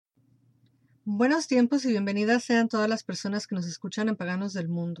Buenos tiempos y bienvenidas sean todas las personas que nos escuchan en Paganos del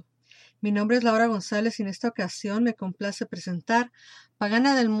mundo. Mi nombre es Laura González y en esta ocasión me complace presentar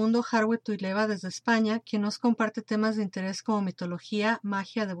Pagana del mundo Harwe Tuileva desde España, quien nos comparte temas de interés como mitología,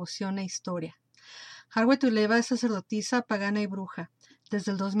 magia, devoción e historia. Harwe Tuileva es sacerdotisa, pagana y bruja.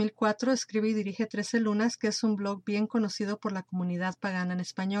 Desde el 2004 escribe y dirige 13 Lunas, que es un blog bien conocido por la comunidad pagana en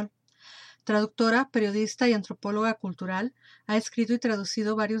español. Traductora, periodista y antropóloga cultural, ha escrito y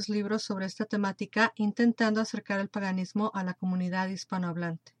traducido varios libros sobre esta temática, intentando acercar el paganismo a la comunidad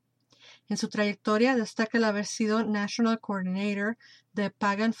hispanohablante. En su trayectoria destaca el haber sido National Coordinator de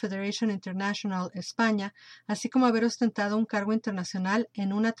Pagan Federation International España, así como haber ostentado un cargo internacional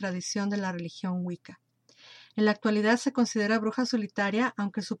en una tradición de la religión Wicca. En la actualidad se considera bruja solitaria,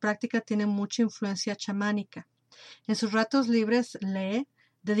 aunque su práctica tiene mucha influencia chamánica. En sus ratos libres lee,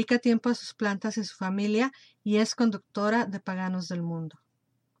 dedica tiempo a sus plantas y su familia y es conductora de Paganos del mundo.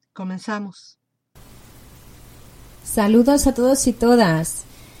 Comenzamos. Saludos a todos y todas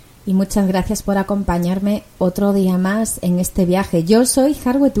y muchas gracias por acompañarme otro día más en este viaje. Yo soy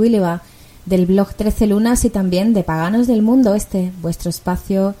Harwe Tuileva del blog 13 Lunas y también de Paganos del mundo, vuestro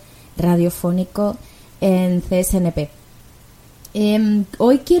espacio radiofónico en CSNP.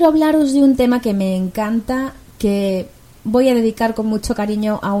 Hoy quiero hablaros de un tema que me encanta, que voy a dedicar con mucho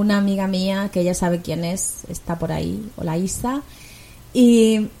cariño a una amiga mía, que ya sabe quién es, está por ahí, hola Isa.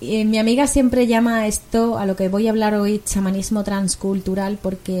 Y mi amiga siempre llama a esto, a lo que voy a hablar hoy, chamanismo transcultural,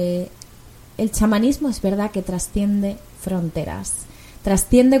 porque el chamanismo es verdad que trasciende fronteras,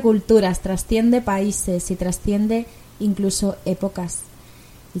 trasciende culturas, trasciende países y trasciende incluso épocas.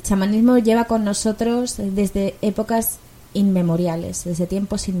 El chamanismo lleva con nosotros desde épocas inmemoriales, desde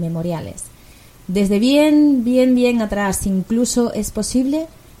tiempos inmemoriales. Desde bien atrás, incluso es posible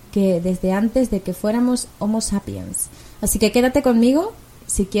que desde antes de que fuéramos Homo sapiens. Así que quédate conmigo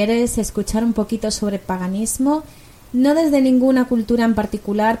si quieres escuchar un poquito sobre paganismo, no desde ninguna cultura en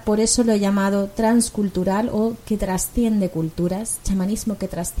particular, por eso lo he llamado transcultural o que trasciende culturas, chamanismo que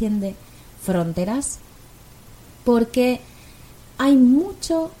trasciende fronteras, porque hay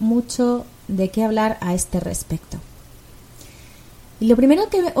mucho de qué hablar a este respecto. Y lo primero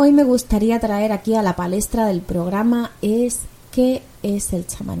que hoy me gustaría traer aquí a la palestra del programa es ¿qué es el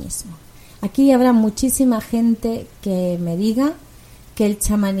chamanismo? Aquí habrá muchísima gente que me diga que el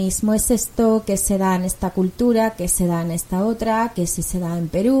chamanismo es esto, que se da en esta cultura, que se da en esta otra, que si se da en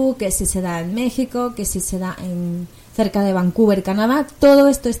Perú, que si se da en México, que si se da cerca de Vancouver, Canadá. Todo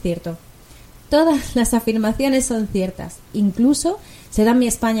esto es cierto. Todas las afirmaciones son ciertas. Incluso se da en mi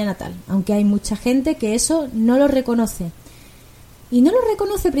España natal, aunque hay mucha gente que eso no lo reconoce. Y no lo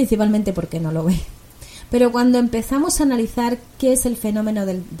reconoce principalmente porque no lo ve. Pero cuando empezamos a analizar qué es el fenómeno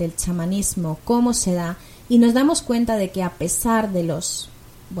del chamanismo, cómo se da, y nos damos cuenta de que a pesar de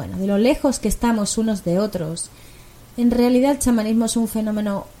de lo lejos que estamos unos de otros, en realidad el chamanismo es un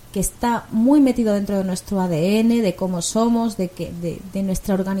fenómeno que está muy metido dentro de nuestro ADN, de cómo somos, de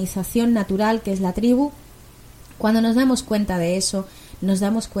nuestra organización natural, que es la tribu. Cuando nos damos cuenta de eso, nos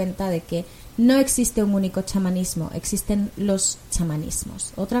damos cuenta de que no existe un único chamanismo, existen los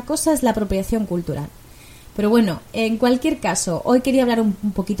chamanismos. Otra cosa es la apropiación cultural. Pero bueno, en cualquier caso, hoy quería hablar un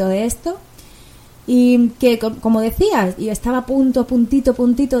poquito de esto y que, como decía, yo estaba a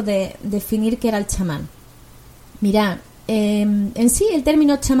puntito de definir qué era el chamán. Mirad, en sí el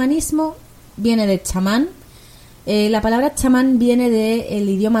término chamanismo viene de chamán. La palabra chamán viene del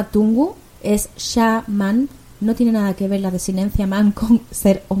idioma tungu, es shaman. No tiene nada que ver la desinencia man con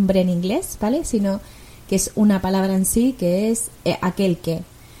ser hombre en inglés, ¿vale? Sino que es una palabra en sí que es aquel que.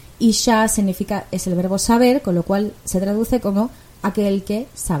 Y sha significa, es el verbo saber, con lo cual se traduce como aquel que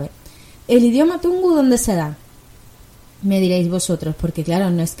sabe. ¿El idioma tungu dónde se da? Me diréis vosotros, porque claro,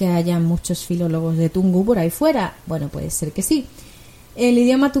 no es que haya muchos filólogos de tungu por ahí fuera. Bueno, puede ser que sí. El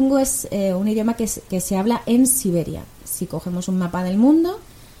idioma tungu es un idioma que se habla en Siberia. Si cogemos un mapa del mundo,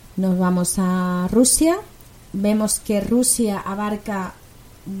 nos vamos a Rusia. Vemos que Rusia abarca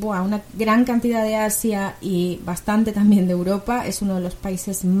una gran cantidad de Asia y bastante también de Europa. Es uno de los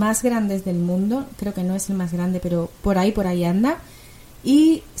países más grandes del mundo. Creo que no es el más grande, pero por ahí anda.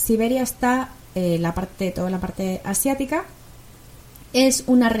 Y Siberia está, toda la parte asiática. Es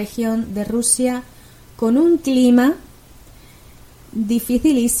una región de Rusia con un clima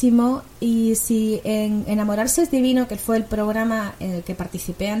dificilísimo, y si en Enamorarse es divino, que fue el programa en el que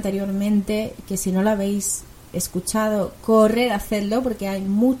participé anteriormente, que si no lo habéis escuchado, corred, hacedlo, porque hay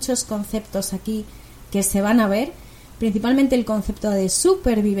muchos conceptos aquí que se van a ver, principalmente el concepto de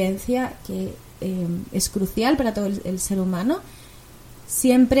supervivencia, que es crucial para todo el ser humano.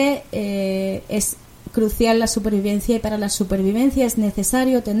 Siempre es crucial la supervivencia, y para la supervivencia es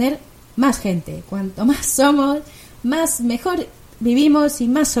necesario tener más gente. Cuanto más somos, más mejor vivimos y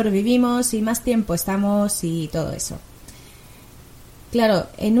más sobrevivimos y más tiempo estamos y todo eso. Claro,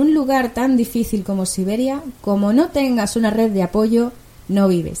 en un lugar tan difícil como Siberia, como no tengas una red de apoyo, no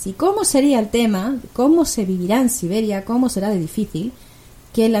vives. ¿Y cómo sería el tema? ¿Cómo se vivirá en Siberia? ¿Cómo será de difícil?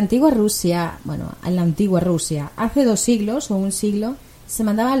 Que en la antigua Rusia, hace 2 siglos o un siglo, se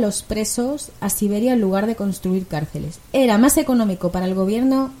mandaban los presos a Siberia en lugar de construir cárceles. Era más económico para el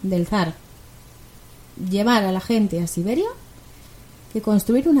gobierno del zar llevar a la gente a Siberia que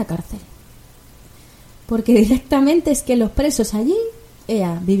construir una cárcel. Porque directamente es que los presos allí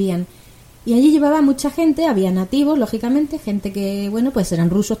vivían. Y allí llevaba mucha gente, había nativos, lógicamente, gente que, bueno, pues eran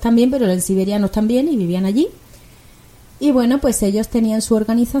rusos también, pero eran siberianos también y vivían allí. Y bueno, pues ellos tenían su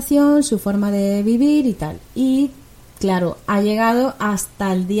organización, su forma de vivir y tal. Y claro, ha llegado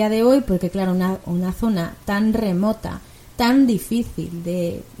hasta el día de hoy, porque claro, una zona tan remota, tan difícil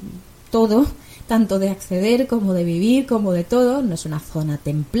de todo, tanto de acceder como de vivir, como de todo, no es una zona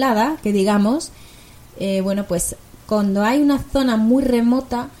templada, que digamos, bueno, pues cuando hay una zona muy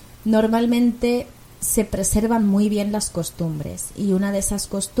remota, normalmente se preservan muy bien las costumbres, y una de esas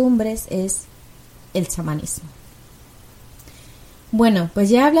costumbres es el chamanismo. Bueno, pues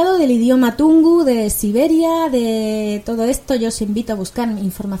ya he hablado del idioma tungu, de Siberia, de todo esto. Yo os invito a buscar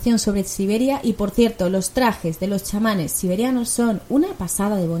información sobre Siberia. Y por cierto, los trajes de los chamanes siberianos son una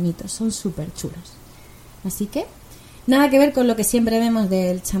pasada de bonitos, son súper chulos. Así que, nada que ver con lo que siempre vemos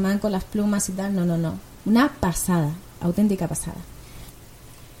del chamán con las plumas y tal, no. Una pasada, auténtica pasada.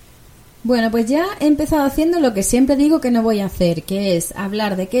 Bueno, pues ya he empezado haciendo lo que siempre digo que no voy a hacer, que es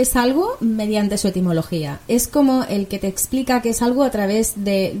hablar de qué es algo mediante su etimología. Es como el que te explica qué es algo a través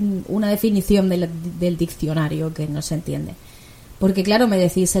de una definición del diccionario que no se entiende. Porque claro, me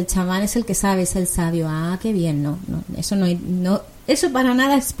decís, el chamán es el que sabe, es el sabio. Ah, qué bien, no, eso para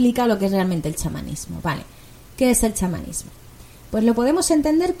nada explica lo que es realmente el chamanismo. Vale, ¿qué es el chamanismo? Pues lo podemos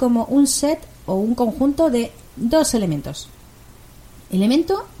entender como un set o un conjunto de 2 elementos.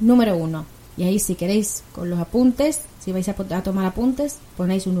 Elemento número 1. Y ahí, si queréis, con los apuntes, si vais a tomar apuntes,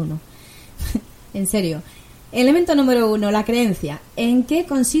 ponéis un 1. En serio. Elemento número 1, la creencia. ¿En qué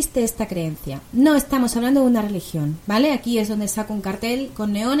consiste esta creencia? No estamos hablando de una religión, ¿vale? Aquí es donde saco un cartel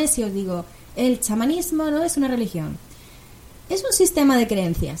con neones y os digo, el chamanismo no es una religión. Es un sistema de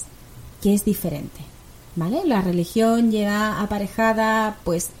creencias que es diferente, ¿vale? La religión llega aparejada,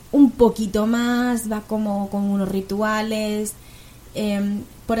 pues, un poquito más, va como con unos rituales.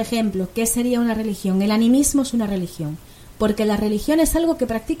 Por ejemplo, ¿qué sería una religión? El animismo es una religión, porque la religión es algo que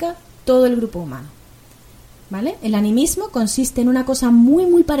practica todo el grupo humano, ¿vale? El animismo consiste en una cosa muy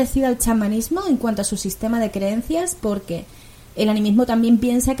muy parecida al chamanismo en cuanto a su sistema de creencias, porque el animismo también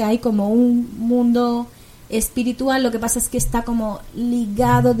piensa que hay como un mundo espiritual, lo que pasa es que está como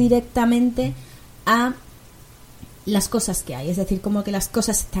ligado directamente a las cosas que hay, es decir, como que las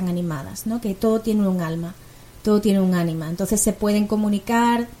cosas están animadas, ¿no? Que todo tiene un alma. Todo tiene un ánima, entonces se pueden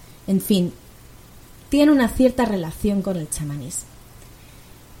comunicar, en fin, tiene una cierta relación con el chamanismo.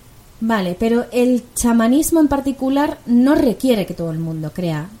 Vale, pero el chamanismo en particular no requiere que todo el mundo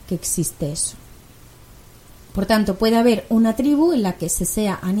crea que existe eso. Por tanto, puede haber una tribu en la que se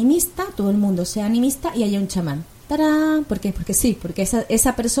sea animista, todo el mundo sea animista y haya un chamán. ¡Tarán! ¿Por qué? Porque sí, porque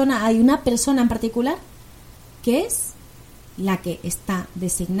esa persona, hay una persona en particular que es la que está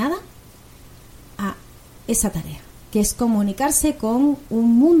designada a esa tarea, que es comunicarse con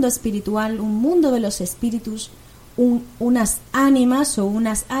un mundo espiritual, un mundo de los espíritus, unas ánimas o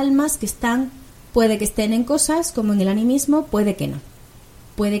unas almas que puede que estén en cosas como en el animismo, puede que no.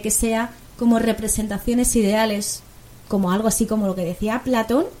 Puede que sea como representaciones ideales, como algo así como lo que decía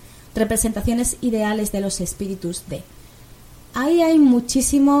Platón, representaciones ideales de los espíritus de. Ahí hay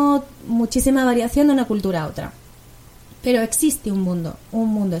muchísima variación de una cultura a otra. Pero existe un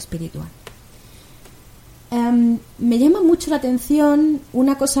mundo espiritual. Me llama mucho la atención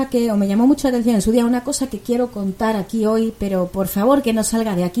me llamó mucho la atención en su día una cosa que quiero contar aquí hoy, pero por favor que no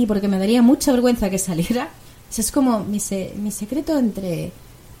salga de aquí porque me daría mucha vergüenza que saliera. Ese es como mi secreto entre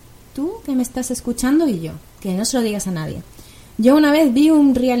tú que me estás escuchando y yo, que no se lo digas a nadie. Yo una vez vi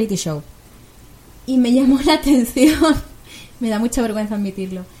un reality show y me llamó la atención, me da mucha vergüenza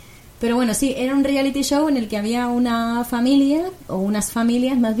admitirlo. Pero bueno, sí, era un reality show en el que había una familia, o unas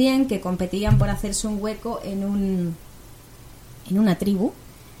familias más bien, que competían por hacerse un hueco en una tribu.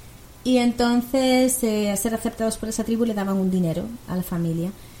 Y entonces, a ser aceptados por esa tribu, le daban un dinero a la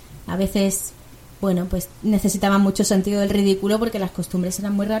familia. A veces bueno, pues necesitaban mucho sentido del ridículo porque las costumbres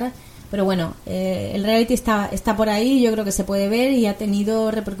eran muy raras. Pero bueno, el reality está por ahí, yo creo que se puede ver y ha tenido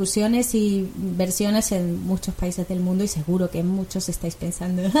repercusiones y versiones en muchos países del mundo y seguro que muchos estáis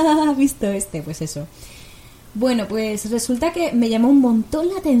pensando, ¿has visto este? Pues eso. Bueno, pues resulta que me llamó un montón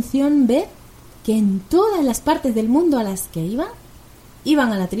la atención ver que en todas las partes del mundo a las que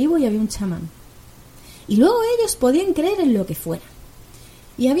iban a la tribu y había un chamán. Y luego ellos podían creer en lo que fuera.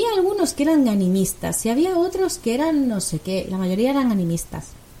 Y había algunos que eran animistas y había otros que eran no sé qué, la mayoría eran animistas.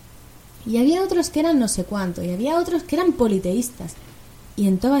 Y había otros que eran no sé cuánto, y había otros que eran politeístas. Y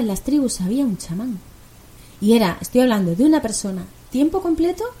en todas las tribus había un chamán. Y estoy hablando de una persona tiempo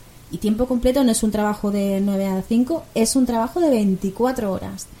completo, y tiempo completo no es un trabajo de 9 a 5, es un trabajo de 24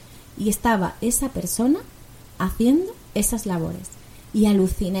 horas. Y estaba esa persona haciendo esas labores. Y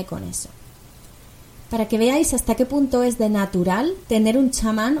aluciné con eso. Para que veáis hasta qué punto es de natural tener un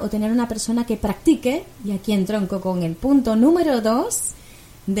chamán o tener una persona que practique, y aquí entronco con el punto número 2,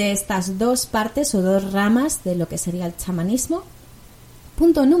 de estas dos partes o dos ramas de lo que sería el chamanismo.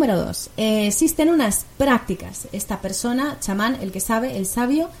 Punto número 2. Existen unas prácticas. Esta persona, chamán, el que sabe, el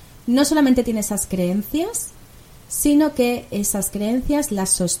sabio, no solamente tiene esas creencias, sino que esas creencias las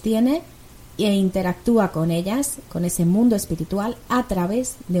sostiene e interactúa con ellas, con ese mundo espiritual, a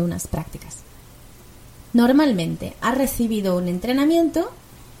través de unas prácticas. Normalmente ha recibido un entrenamiento.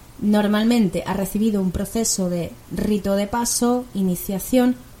 Normalmente ha recibido un proceso de rito de paso,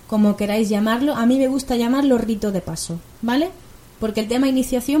 iniciación, como queráis llamarlo. A mí me gusta llamarlo rito de paso, ¿vale? Porque el tema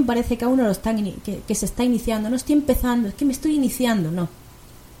iniciación parece que a uno que se está iniciando. No estoy empezando, es que me estoy iniciando, no.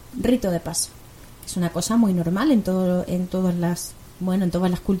 Rito de paso. Es una cosa muy normal en todas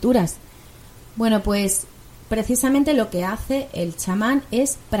las culturas. Bueno, pues precisamente lo que hace el chamán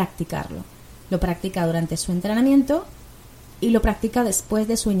es practicarlo. Lo practica durante su entrenamiento y lo practica después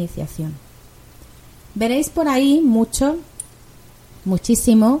de su iniciación. Veréis por ahí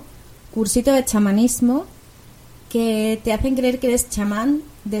muchísimo cursito de chamanismo que te hacen creer que eres chamán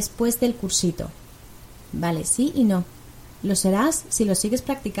después del cursito. Vale, sí y no. Lo serás si lo sigues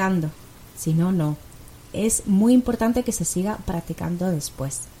practicando. Si no, no. Es muy importante que se siga practicando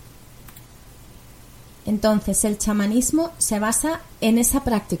después. Entonces, el chamanismo se basa en esa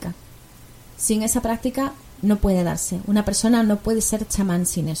práctica. Sin esa práctica no puede darse. Una persona no puede ser chamán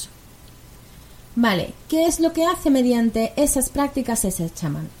sin eso. Vale, ¿qué es lo que hace mediante esas prácticas ese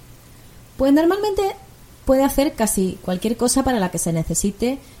chamán? Pues normalmente puede hacer casi cualquier cosa para la que se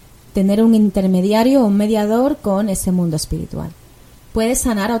necesite tener un intermediario o un mediador con ese mundo espiritual. Puede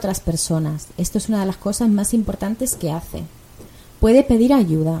sanar a otras personas. Esto es una de las cosas más importantes que hace. Puede pedir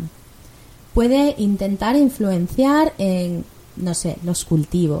ayuda. Puede intentar influenciar en, los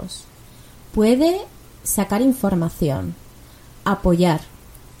cultivos. Puede sacar información, apoyar.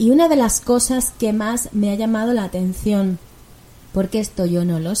 Y una de las cosas que más me ha llamado la atención, porque esto yo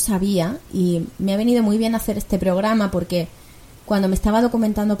no lo sabía y me ha venido muy bien hacer este programa porque cuando me estaba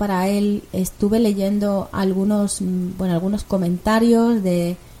documentando para él estuve leyendo algunos comentarios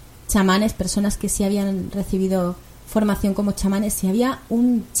de chamanes, personas que sí habían recibido formación como chamanes, y había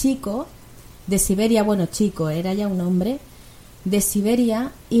un chico de Siberia, era ya un hombre, de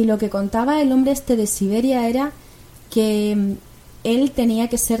Siberia, y lo que contaba el hombre de Siberia era que él tenía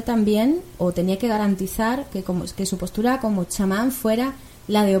que ser también, o tenía que garantizar que su postura como chamán fuera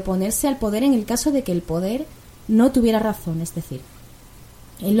la de oponerse al poder en el caso de que el poder no tuviera razón. Es decir,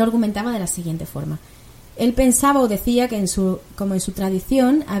 él lo argumentaba de la siguiente forma. Él pensaba o decía que en su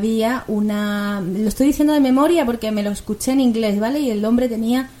tradición había lo estoy diciendo de memoria porque me lo escuché en inglés, ¿vale? Y el hombre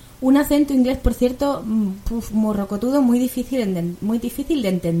tenía un acento inglés, por cierto, morrocotudo, muy difícil de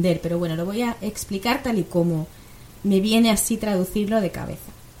entender, pero bueno, lo voy a explicar tal y como me viene así traducirlo de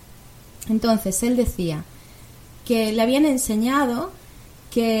cabeza. Entonces, él decía que le habían enseñado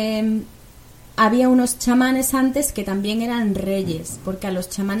que había unos chamanes antes que también eran reyes, porque a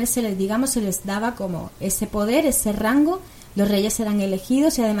los chamanes se les daba como ese poder, ese rango. Los reyes eran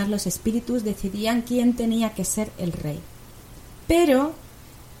elegidos y además los espíritus decidían quién tenía que ser el rey. Pero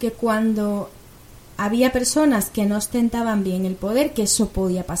que cuando había personas que no ostentaban bien el poder, que eso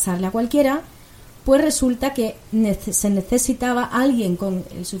podía pasarle a cualquiera, pues resulta que se necesitaba alguien con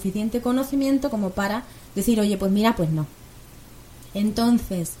el suficiente conocimiento como para decir, oye, pues mira, pues no.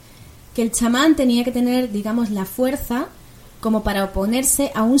 Entonces, que el chamán tenía que tener, la fuerza como para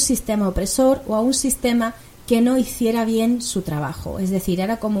oponerse a un sistema opresor o a un sistema que no hiciera bien su trabajo. Es decir,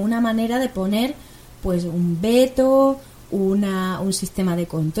 era como una manera de poner pues un veto, un sistema de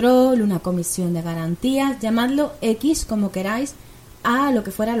control, una comisión de garantías, llamadlo X como queráis, a lo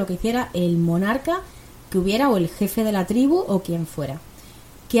que fuera, lo que hiciera el monarca que hubiera o el jefe de la tribu o quien fuera.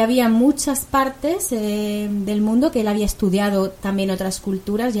 que había muchas partes del mundo que él había estudiado también otras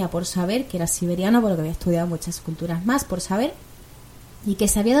culturas ya por saber, que era siberiano, porque había estudiado muchas culturas más por saber, y que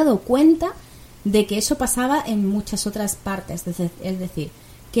se había dado cuenta de que eso pasaba en muchas otras partes, es decir,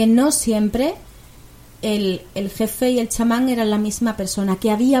 que no siempre el jefe y el chamán eran la misma persona,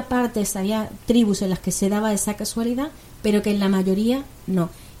 que había partes, había tribus en las que se daba esa casualidad, pero que en la mayoría no.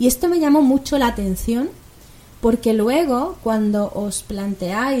 Y esto me llamó mucho la atención, porque luego cuando os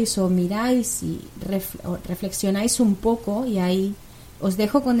planteáis o miráis y reflexionáis un poco, y ahí os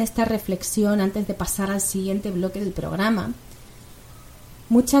dejo con esta reflexión antes de pasar al siguiente bloque del programa,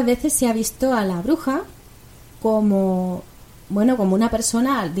 muchas veces se ha visto a la bruja como una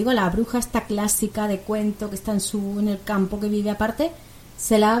persona, digo, la bruja esta clásica de cuento que está en el campo, que vive aparte,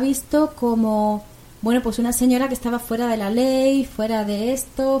 se la ha visto como, pues una señora que estaba fuera de la ley, fuera de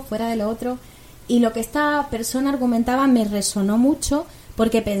esto, fuera de lo otro. Y lo que esta persona argumentaba me resonó mucho,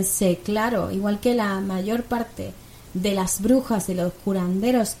 porque pensé, claro, igual que la mayor parte de las brujas, de los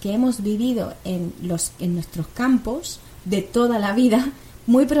curanderos que hemos vivido en nuestros campos de toda la vida,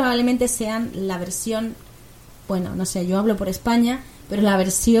 muy probablemente sean la versión, no sé, yo hablo por España, pero la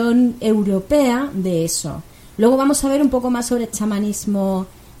versión europea de eso. Luego vamos a ver un poco más sobre el chamanismo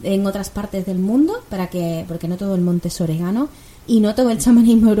en otras partes del mundo, porque no todo el monte es orégano y no todo el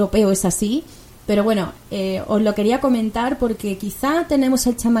chamanismo europeo es así. Pero os lo quería comentar porque quizá tenemos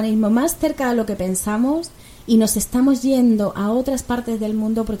el chamanismo más cerca de lo que pensamos y nos estamos yendo a otras partes del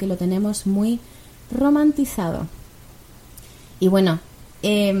mundo porque lo tenemos muy romantizado. Y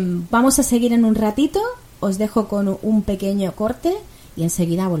vamos a seguir en un ratito, os dejo con un pequeño corte y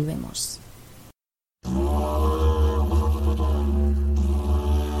enseguida volvemos.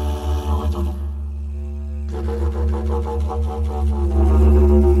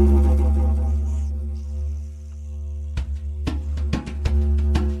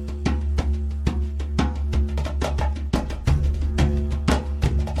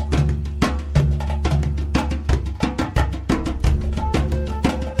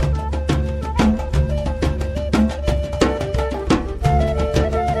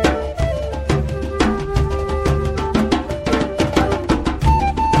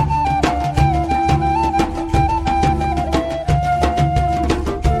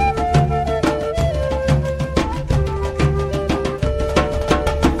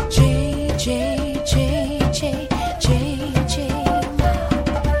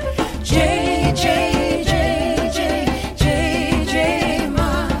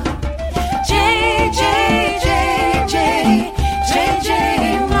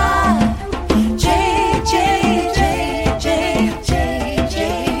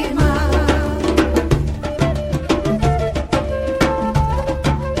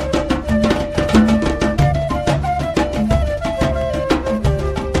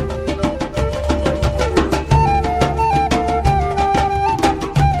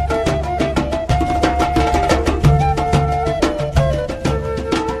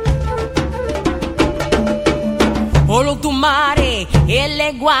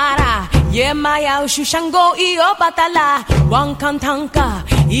 Guara, Yemaya, Shushango, Io Batala, Wankantanka,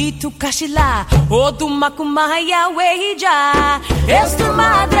 Itukashila, Odumakumaya, Weija. Es tu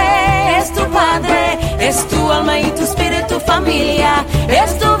madre, es tu padre, es tu alma y tu espíritu, familia,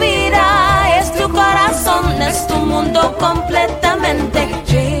 es tu vida, es tu corazón, es tu mundo completamente.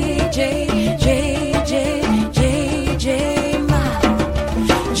 J, J, J, J, J, J, Ma.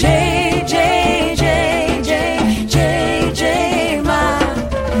 J, J, J, J, J, J, Ma.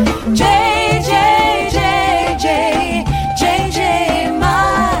 J, J, J, J, J, J, Ma.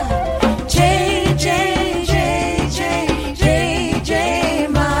 J, J, J, J, J, J,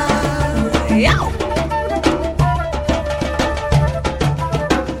 Ma. Yow!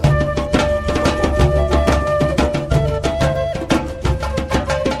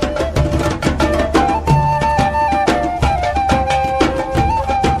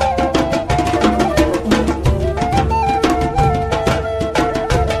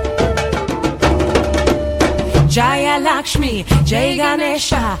 Jaya Lakshmi, Jai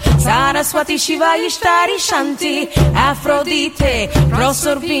Ganesha, Saraswati, Shiva, Ishtari, Shanti, Afrodite,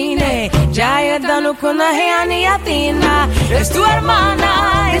 Prosorbine, Jaya Danukuna, Heani, Athena. Es tu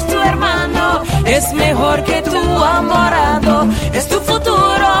hermana, es tu hermano, es mejor que tu amorado. Es tu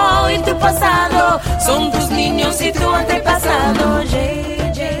futuro y tu pasado, son tus niños y tu antepasado.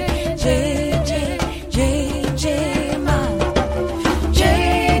 Jai, Jai, Jai, Jai, Jai, Jai, Ma.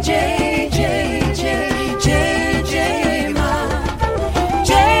 Jai, Jai, Jai, Jai.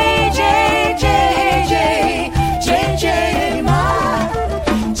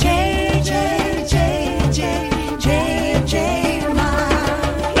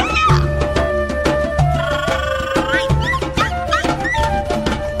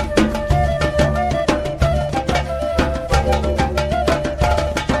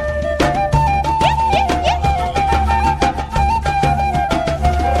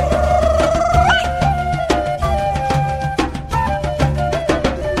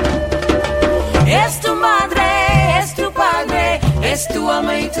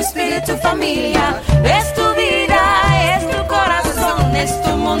 de tu familia, es tu vida, es tu corazón, es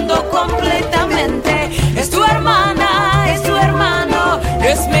tu mundo completamente. Es tu hermana, es tu hermano,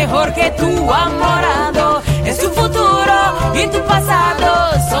 es mejor que tu amorado. Es tu futuro y tu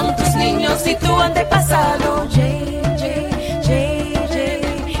pasado, son tus niños y tu antepasado. J,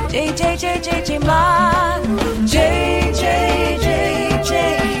 ma. J,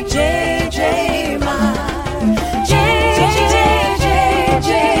 ma.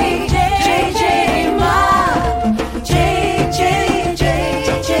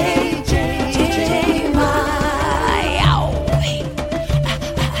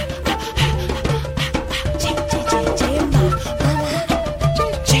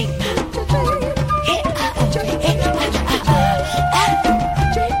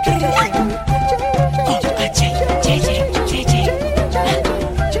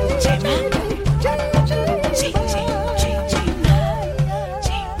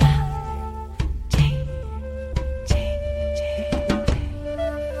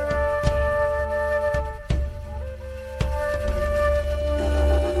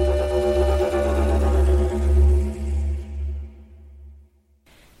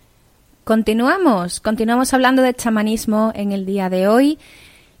 Continuamos hablando de chamanismo en el día de hoy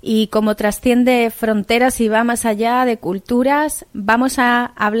y como trasciende fronteras y va más allá de culturas, vamos a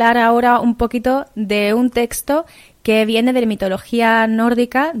hablar ahora un poquito de un texto que viene de la mitología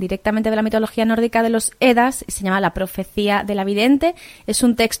nórdica, directamente de la mitología nórdica de los Eddas, y se llama La profecía de la vidente. Es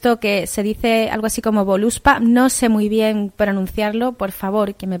un texto que se dice algo así como Voluspa, no sé muy bien pronunciarlo, por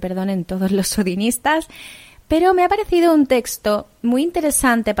favor, que me perdonen todos los odinistas. Pero me ha parecido un texto muy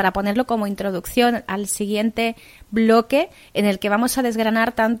interesante para ponerlo como introducción al siguiente bloque en el que vamos a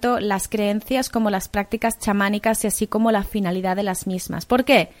desgranar tanto las creencias como las prácticas chamánicas y así como la finalidad de las mismas. ¿Por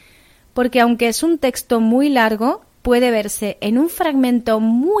qué? Porque aunque es un texto muy largo, puede verse en un fragmento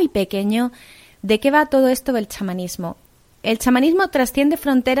muy pequeño de qué va todo esto del chamanismo. El chamanismo trasciende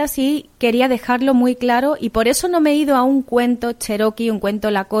fronteras y quería dejarlo muy claro y por eso no me he ido a un cuento cherokee, un cuento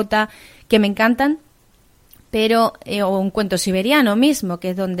lakota, que me encantan, pero o un cuento siberiano mismo, que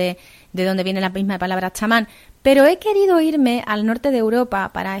es de donde viene la misma palabra chamán, pero he querido irme al norte de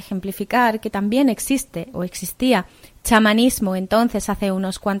Europa para ejemplificar que también existe o existía chamanismo entonces hace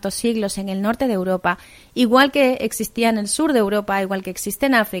unos cuantos siglos en el norte de Europa, igual que existía en el sur de Europa, igual que existe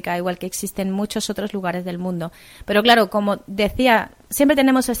en África, igual que existe en muchos otros lugares del mundo. Pero claro, como decía, siempre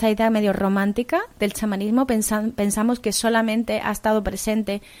tenemos esa idea medio romántica del chamanismo, pensamos que solamente ha estado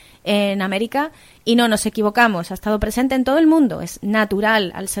presente en América y no, nos equivocamos, ha estado presente en todo el mundo, es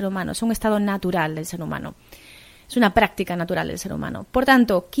natural al ser humano, es un estado natural del ser humano. Es una práctica natural del ser humano. Por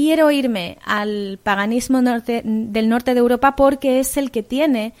tanto, quiero irme al paganismo del norte de Europa porque es el que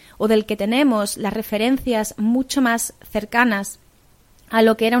tiene o del que tenemos las referencias mucho más cercanas a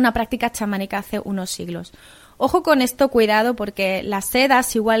lo que era una práctica chamánica hace unos siglos. Ojo con esto, cuidado, porque las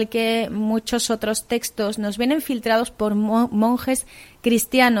Eddas, igual que muchos otros textos, nos vienen filtrados por monjes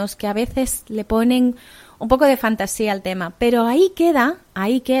cristianos que a veces le ponen un poco de fantasía al tema, pero ahí queda,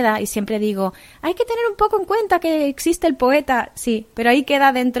 y siempre digo, hay que tener un poco en cuenta que existe el poeta, sí, pero ahí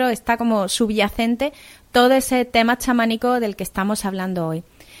queda dentro, está como subyacente todo ese tema chamánico del que estamos hablando hoy.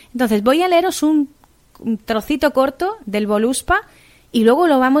 Entonces voy a leeros un trocito corto del Voluspa y luego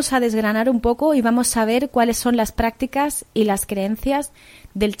lo vamos a desgranar un poco y vamos a ver cuáles son las prácticas y las creencias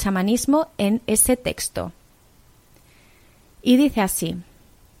del chamanismo en ese texto. Y dice así: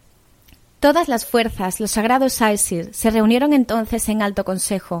 todas las fuerzas, los sagrados Aesir, se reunieron entonces en alto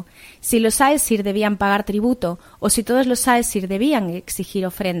consejo, si los Aesir debían pagar tributo o si todos los Aesir debían exigir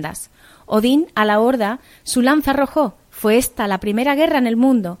ofrendas. Odín, a la horda, su lanza arrojó. Fue esta la primera guerra en el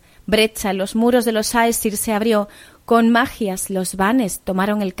mundo. Brecha en los muros de los Aesir se abrió. Con magias los vanes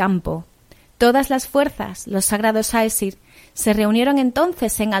tomaron el campo. Todas las fuerzas, los sagrados Aesir, se reunieron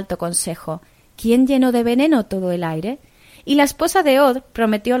entonces en alto consejo. ¿Quién llenó de veneno todo el aire? Y la esposa de Od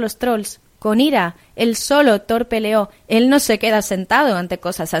prometió a los trolls. Con ira, él solo torpeleó. Él no se queda sentado ante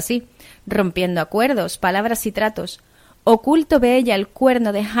cosas así, rompiendo acuerdos, palabras y tratos. Oculto ve ella el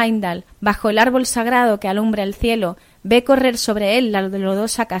cuerno de Heimdall, bajo el árbol sagrado que alumbra el cielo. Ve correr sobre él la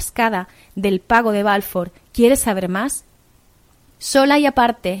lodosa cascada del pago de Balfour. ¿Quieres saber más? Sola y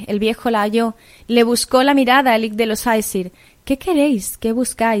aparte, el viejo la halló. Le buscó la mirada el hic de los Aesir. ¿Qué queréis? ¿Qué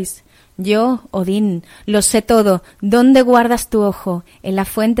buscáis? Yo, Odín, lo sé todo. ¿Dónde guardas tu ojo? En la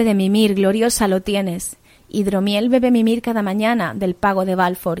fuente de Mimir, gloriosa lo tienes. Hidromiel bebe Mimir cada mañana del pago de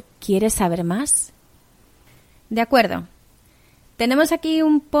Balfour. ¿Quieres saber más? De acuerdo. Tenemos aquí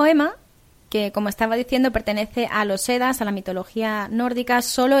un poema que, como estaba diciendo, pertenece a los Eddas, a la mitología nórdica.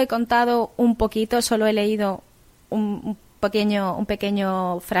 Solo he contado un poquito, solo he leído un un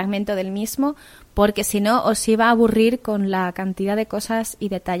pequeño fragmento del mismo, porque si no os iba a aburrir con la cantidad de cosas y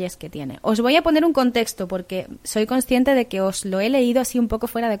detalles que tiene. Os voy a poner un contexto, porque soy consciente de que os lo he leído así un poco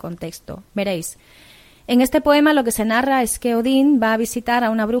fuera de contexto. Veréis. En este poema lo que se narra es que Odín va a visitar a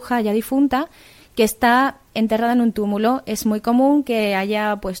una bruja ya difunta que está enterrada en un túmulo. Es muy común que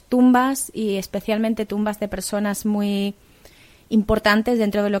haya pues tumbas, y especialmente tumbas de personas muy importantes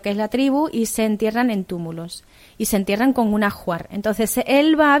dentro de lo que es la tribu, y se entierran en túmulos y se entierran con un ajuar. Entonces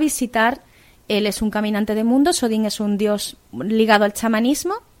él va a visitar, él es un caminante de mundos, Odín es un dios ligado al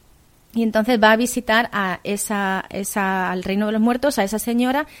chamanismo, y entonces va a visitar a al reino de los muertos, a esa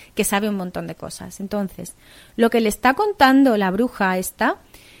señora que sabe un montón de cosas. Entonces, lo que le está contando la bruja esta,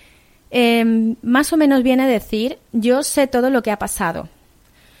 más o menos viene a decir: yo sé todo lo que ha pasado.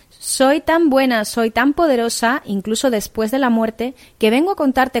 Soy tan buena, soy tan poderosa, incluso después de la muerte, que vengo a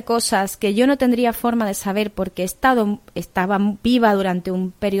contarte cosas que yo no tendría forma de saber porque estaba viva durante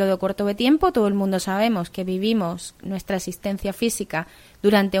un periodo corto de tiempo. Todo el mundo sabemos que vivimos nuestra existencia física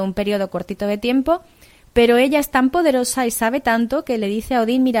durante un periodo cortito de tiempo, pero ella es tan poderosa y sabe tanto que le dice a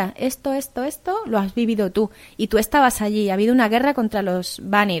Odín: mira, esto lo has vivido tú, y tú estabas allí, ha habido una guerra contra los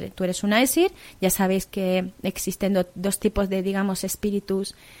Vanir, tú eres un Aesir, ya sabéis que existen dos tipos de, digamos,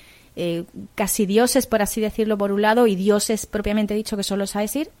 espíritus, casi dioses, por así decirlo, por un lado, y dioses propiamente dicho, que son los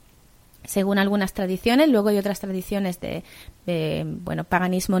Aesir, según algunas tradiciones. Luego hay otras tradiciones de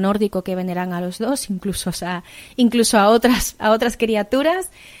paganismo nórdico que veneran a los dos, incluso a otras criaturas.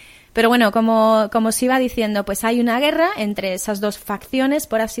 Pero bueno, como os iba diciendo, pues hay una guerra entre esas dos facciones,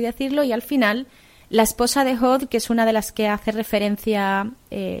 por así decirlo, y al final la esposa de Hod, que es una de las que hace referencia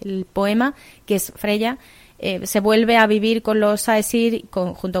el poema, que es Freya, se vuelve a vivir con los Aesir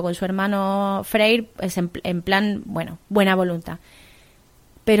junto con su hermano Freyr, pues en plan, buena voluntad.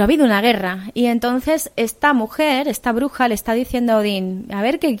 Pero ha habido una guerra, y entonces esta bruja, le está diciendo a Odín: a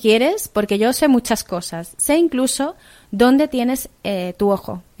ver qué quieres, porque yo sé muchas cosas. Sé incluso dónde tienes tu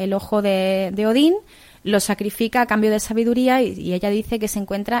ojo. El ojo de Odín lo sacrifica a cambio de sabiduría, y ella dice que se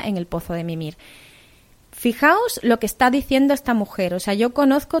encuentra en el pozo de Mimir. Fijaos lo que está diciendo esta mujer. O sea, yo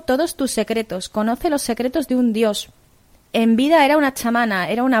conozco todos tus secretos, conoce los secretos de un dios. En vida era una chamana,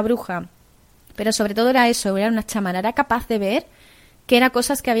 era una bruja, pero sobre todo era eso, era una chamana, era capaz de ver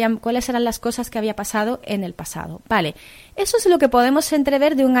cuáles eran las cosas que había pasado en el pasado. Vale, eso es lo que podemos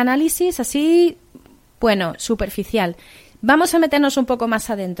entrever de un análisis así, superficial. Vamos a meternos un poco más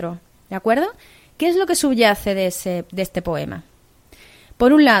adentro, ¿de acuerdo? ¿Qué es lo que subyace de este poema?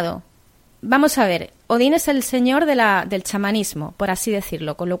 Por un lado, vamos a ver, Odín es el señor del chamanismo, por así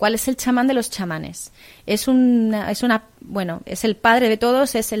decirlo, con lo cual es el chamán de los chamanes. Es el padre de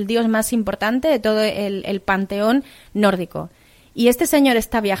todos, es el dios más importante de todo el panteón nórdico. Y este señor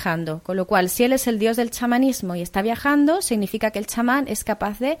está viajando, con lo cual, si él es el dios del chamanismo y está viajando, significa que el chamán es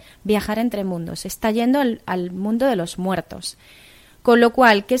capaz de viajar entre mundos, está yendo al mundo de los muertos. Con lo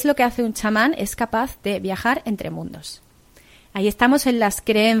cual, ¿qué es lo que hace un chamán? Es capaz de viajar entre mundos. Ahí estamos en las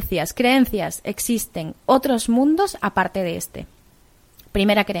creencias. Creencias, existen otros mundos aparte de este.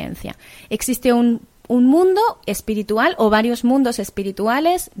 Primera creencia, existe un mundo espiritual o varios mundos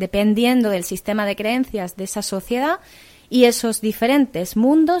espirituales, dependiendo del sistema de creencias de esa sociedad, y esos diferentes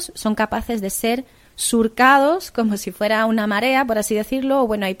mundos son capaces de ser surcados como si fuera una marea, por así decirlo,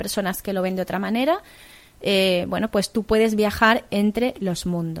 o hay personas que lo ven de otra manera. Pues tú puedes viajar entre los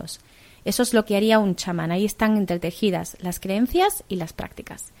mundos. Eso es lo que haría un chamán. Ahí están entretejidas las creencias y las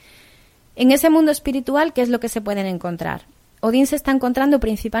prácticas. En ese mundo espiritual, ¿qué es lo que se pueden encontrar? Odín se está encontrando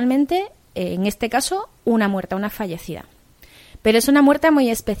principalmente, en este caso, una muerta, una fallecida. Pero es una muerta muy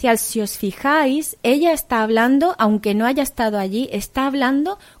especial. Si os fijáis, ella está hablando, aunque no haya estado allí, está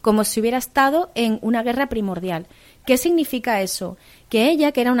hablando como si hubiera estado en una guerra primordial. ¿Qué significa eso? Que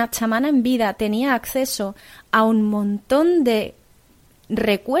ella, que era una chamana en vida, tenía acceso a un montón de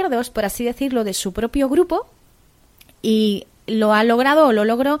recuerdos, por así decirlo, de su propio grupo, y lo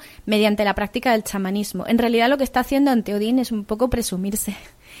logró mediante la práctica del chamanismo. En realidad lo que está haciendo ante Odín es un poco presumirse.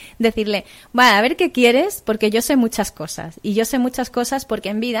 Decirle, a ver qué quieres, porque yo sé muchas cosas. Y yo sé muchas cosas porque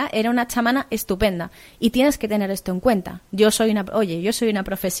en vida era una chamana estupenda. Y tienes que tener esto en cuenta. Yo soy una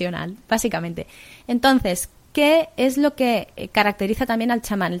profesional, básicamente. Entonces, ¿qué es lo que caracteriza también al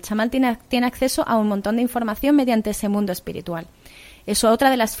chamán? El chamán tiene acceso a un montón de información mediante ese mundo espiritual. Eso es otra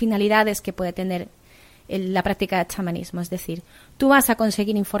de las finalidades que puede tener la práctica del chamanismo. Es decir, tú vas a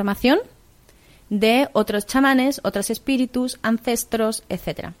conseguir información de otros chamanes, otros espíritus, ancestros,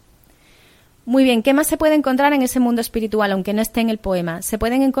 etcétera. Muy bien, ¿qué más se puede encontrar en ese mundo espiritual, aunque no esté en el poema? Se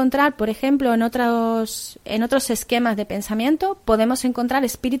pueden encontrar, por ejemplo, en otros esquemas de pensamiento, podemos encontrar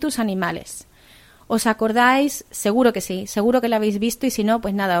espíritus animales. ¿Os acordáis? Seguro que sí, seguro que lo habéis visto, y si no,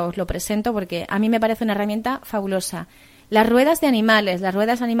 pues nada, os lo presento porque a mí me parece una herramienta fabulosa. Las ruedas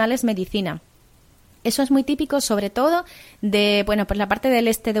animales medicina. Eso es muy típico, sobre todo de, bueno, pues la parte del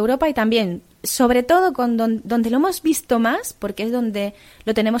este de Europa, y también, sobre todo, donde lo hemos visto más, porque es donde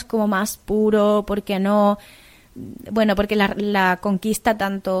lo tenemos como más puro, porque no... Bueno, porque la conquista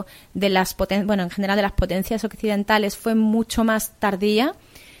tanto de las en general de las potencias occidentales fue mucho más tardía.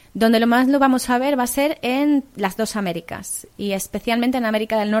 Donde lo más lo vamos a ver va a ser en las dos Américas, y especialmente en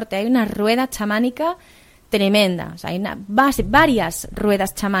América del Norte. Hay una rueda chamánica tremenda, o sea, hay varias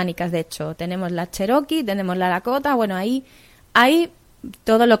ruedas chamánicas, de hecho. Tenemos la Cherokee, tenemos la Lakota, bueno, ahí hay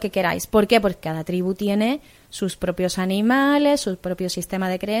todo lo que queráis. ¿Por qué? Porque cada tribu tiene sus propios animales, su propio sistema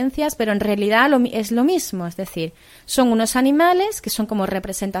de creencias, pero en realidad es lo mismo, es decir, son unos animales que son como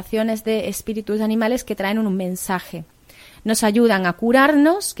representaciones de espíritus animales que traen un mensaje. Nos ayudan a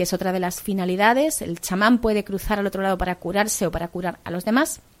curarnos, que es otra de las finalidades. El chamán puede cruzar al otro lado para curarse o para curar a los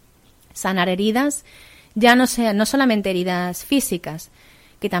demás, sanar heridas, ya no solamente heridas físicas,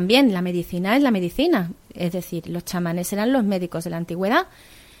 que también la medicina es la medicina, es decir, los chamanes eran los médicos de la antigüedad,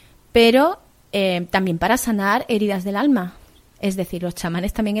 pero también para sanar heridas del alma. Es decir, los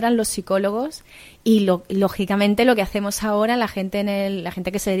chamanes también eran los psicólogos, y lógicamente lo que hacemos ahora, la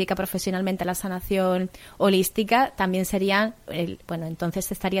gente que se dedica profesionalmente a la sanación holística, también sería,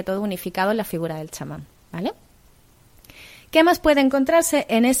 entonces estaría todo unificado en la figura del chamán, ¿vale? ¿Qué más puede encontrarse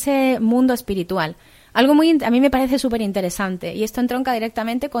en ese mundo espiritual? Algo a mí me parece súper interesante, y esto entronca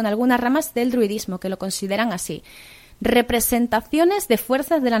directamente con algunas ramas del druidismo que lo consideran así: representaciones de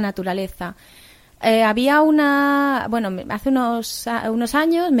fuerzas de la naturaleza. Había hace unos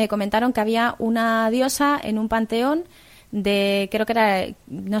años me comentaron que había una diosa en un panteón creo que era,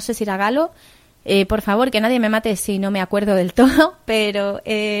 no sé si era Galo, por favor, que nadie me mate si no me acuerdo del todo, pero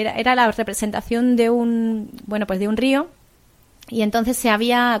era la representación de un río, y entonces se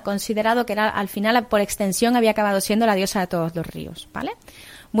había considerado que al final, por extensión, había acabado siendo la diosa de todos los ríos, ¿vale?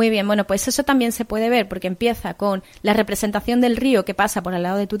 Muy bien, bueno, pues eso también se puede ver, porque empieza con la representación del río que pasa por al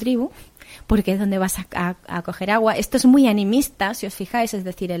lado de tu tribu, porque es donde vas a coger agua. Esto es muy animista, si os fijáis, es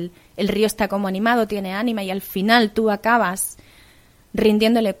decir, el río está como animado, tiene ánima, y al final tú acabas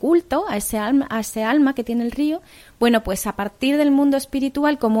rindiéndole culto a ese alma que tiene el río. Bueno, pues a partir del mundo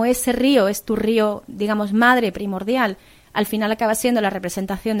espiritual, como ese río es tu río, digamos, madre primordial, al final acaba siendo la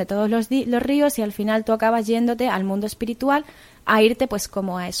representación de todos los ríos, y al final tú acabas yéndote al mundo espiritual a irte pues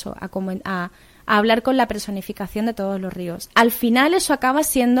como a eso, a hablar con la personificación de todos los ríos. Al final eso acaba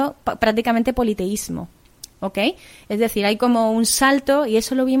siendo prácticamente politeísmo, ¿ok? Es decir, hay como un salto, y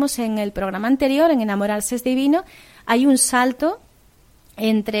eso lo vimos en el programa anterior, en Enamorarse es Divino. Hay un salto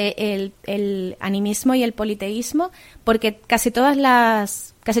entre el animismo y el politeísmo, porque casi todas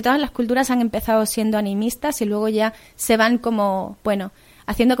las culturas han empezado siendo animistas, y luego ya se van como,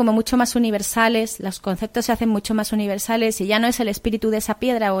 haciendo como mucho más universales, los conceptos se hacen mucho más universales, y ya no es el espíritu de esa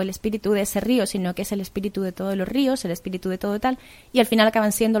piedra o el espíritu de ese río, sino que es el espíritu de todos los ríos, el espíritu de todo tal, y al final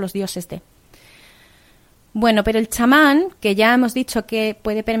acaban siendo los dioses de. Bueno, pero el chamán, que ya hemos dicho que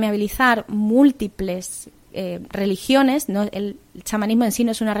puede permeabilizar múltiples religiones, ¿no? El chamanismo en sí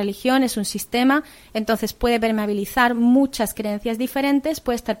no es una religión, es un sistema, entonces puede permeabilizar muchas creencias diferentes,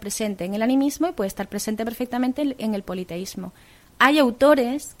 puede estar presente en el animismo y puede estar presente perfectamente en el politeísmo. Hay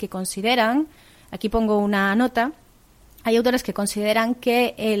autores que consideran, aquí pongo una nota, hay autores que consideran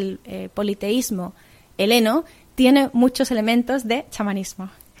que el politeísmo heleno tiene muchos elementos de chamanismo,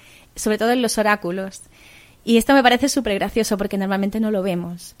 sobre todo en los oráculos. Y esto me parece súper gracioso, porque normalmente no lo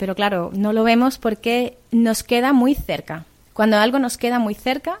vemos. Pero claro, no lo vemos porque nos queda muy cerca. Cuando algo nos queda muy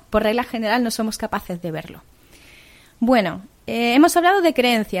cerca, por regla general no somos capaces de verlo. Bueno, hemos hablado de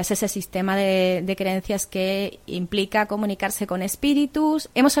creencias, ese sistema de creencias que implica comunicarse con espíritus.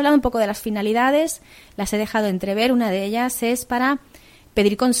 Hemos hablado un poco de las finalidades, las he dejado entrever. Una de ellas es para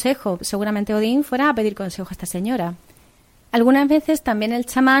pedir consejo. Seguramente Odín fuera a pedir consejo a esta señora. Algunas veces también el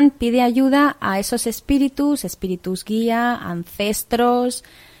chamán pide ayuda a esos espíritus guía, ancestros.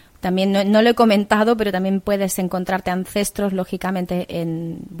 También no lo he comentado, pero también puedes encontrarte ancestros, lógicamente,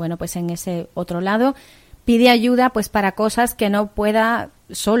 en ese otro lado. Pide ayuda pues para cosas que no pueda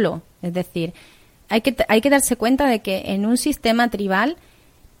solo. Es decir, hay que darse cuenta de que en un sistema tribal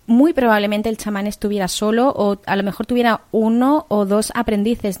muy probablemente el chamán estuviera solo, o a lo mejor tuviera 1 o 2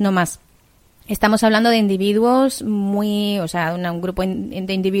 aprendices, no más. Estamos hablando de individuos un grupo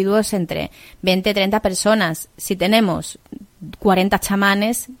de individuos entre 20 y 30 personas. Si tenemos 40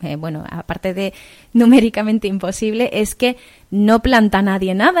 chamanes, aparte de numéricamente imposible, es que no planta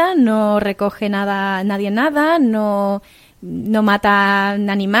nadie nada, no recoge nadie nada, no mata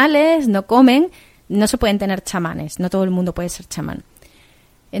animales, no comen. no se pueden tener chamanes, no todo el mundo puede ser chamán.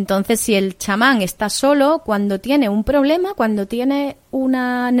 Entonces, si el chamán está solo, cuando tiene un problema, cuando tiene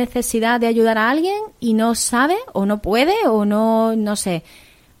una necesidad de ayudar a alguien y no sabe o no puede o no sé,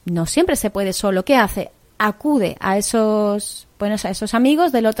 no siempre se puede solo, ¿qué hace? Acude a esos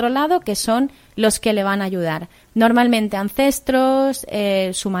amigos del otro lado que son los que le van a ayudar. Normalmente ancestros,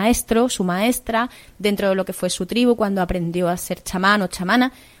 su maestro, su maestra, dentro de lo que fue su tribu cuando aprendió a ser chamán o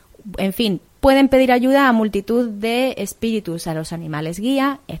chamana, en fin, pueden pedir ayuda a multitud de espíritus, a los animales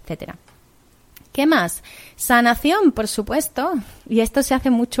guía, etcétera. ¿Qué más? Sanación, por supuesto, y esto se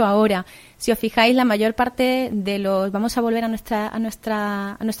hace mucho ahora. Si os fijáis, la mayor parte de los... Vamos a volver a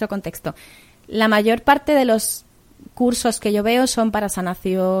nuestro contexto. La mayor parte de los cursos que yo veo son para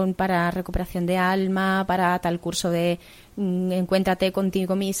sanación, para recuperación de alma, para tal curso de encuéntrate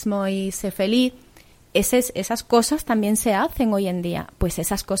contigo mismo y sé feliz. Esas cosas también se hacen hoy en día. Pues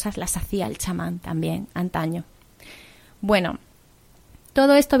esas cosas las hacía el chamán también, antaño. Bueno,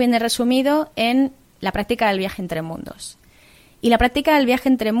 todo esto viene resumido en la práctica del viaje entre mundos. Y la práctica del viaje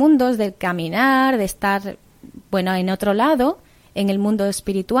entre mundos, del caminar, de estar, en otro lado, en el mundo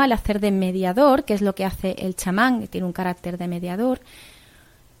espiritual, hacer de mediador, que es lo que hace el chamán, que tiene un carácter de mediador,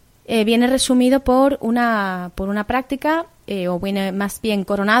 viene resumido por una práctica, o viene más bien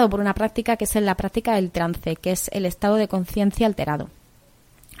coronado por una práctica que es la práctica del trance, que es el estado de conciencia alterado.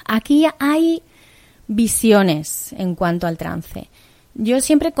 Aquí hay visiones en cuanto al trance. Yo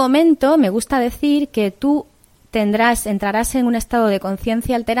siempre comento, me gusta decir que tú entrarás en un estado de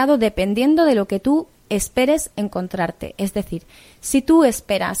conciencia alterado dependiendo de lo que tú esperes encontrarte. Es decir, si tú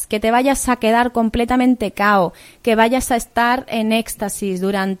esperas que te vayas a quedar completamente cao, que vayas a estar en éxtasis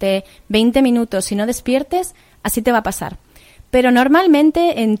durante 20 minutos y no despiertes, así te va a pasar. Pero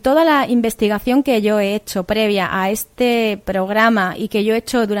normalmente en toda la investigación que yo he hecho previa a este programa y que yo he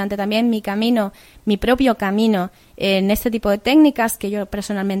hecho durante también mi propio camino en este tipo de técnicas que yo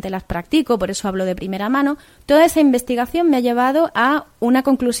personalmente las practico, por eso hablo de primera mano, toda esa investigación me ha llevado a una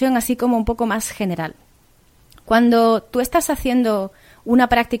conclusión así como un poco más general. Cuando tú estás haciendo una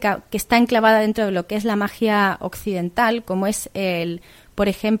práctica que está enclavada dentro de lo que es la magia occidental, como es por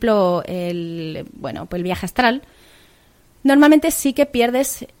ejemplo, el viaje astral, normalmente sí que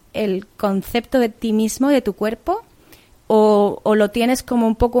pierdes el concepto de ti mismo, de tu cuerpo, o lo tienes como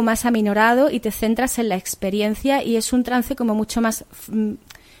un poco más aminorado y te centras en la experiencia y es un trance como mucho más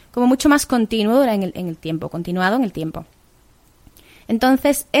continuado en el tiempo, continuado en el tiempo.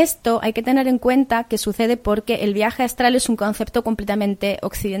 Entonces, esto hay que tener en cuenta que sucede porque el viaje astral es un concepto completamente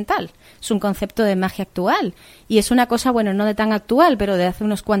occidental, es un concepto de magia actual y es una cosa, no de tan actual, pero de hace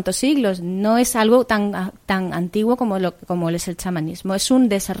unos cuantos siglos, no es algo tan antiguo como es el chamanismo, es un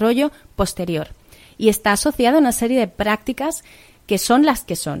desarrollo posterior y está asociado a una serie de prácticas que son las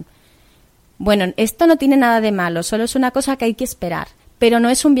que son. Bueno, esto no tiene nada de malo, solo es una cosa que hay que esperar, pero no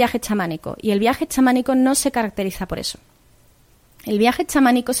es un viaje chamánico y el viaje chamánico no se caracteriza por eso. El viaje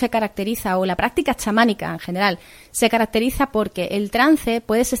chamánico se caracteriza, o la práctica chamánica en general, se caracteriza porque el trance,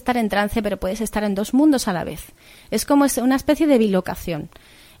 puedes estar en trance, pero puedes estar en dos mundos a la vez. Es como una especie de bilocación.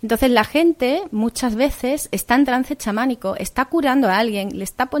 Entonces la gente muchas veces está en trance chamánico, está curando a alguien, le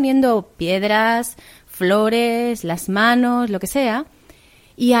está poniendo piedras, flores, las manos, lo que sea,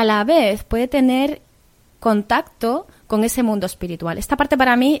 y a la vez puede tener contacto con ese mundo espiritual. Esta parte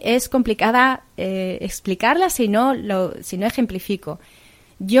para mí es complicada explicarla si no ejemplifico.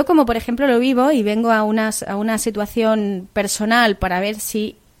 Yo, como por ejemplo lo vivo y vengo a una situación personal para ver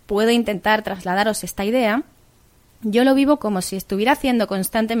si puedo intentar trasladaros esta idea, yo lo vivo como si estuviera haciendo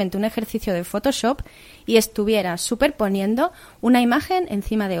constantemente un ejercicio de Photoshop y estuviera superponiendo una imagen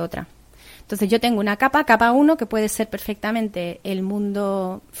encima de otra. Entonces yo tengo una capa 1 que puede ser perfectamente el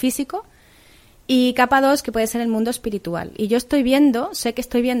mundo físico, y capa 2, que puede ser el mundo espiritual. Y yo sé que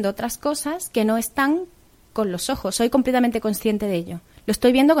estoy viendo otras cosas que no están con los ojos. Soy completamente consciente de ello. Lo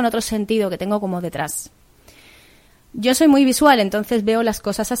estoy viendo con otro sentido que tengo como detrás. Yo soy muy visual, entonces veo las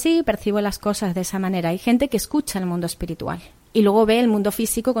cosas así, percibo las cosas de esa manera. Hay gente que escucha el mundo espiritual y luego ve el mundo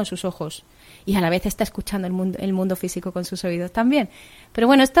físico con sus ojos. Y a la vez está escuchando el mundo físico con sus oídos también. Pero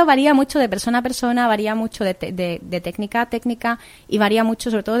bueno, esto varía mucho de persona a persona, varía mucho de técnica a técnica y varía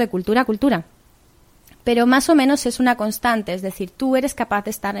mucho sobre todo de cultura a cultura. Pero más o menos es una constante, es decir, tú eres capaz de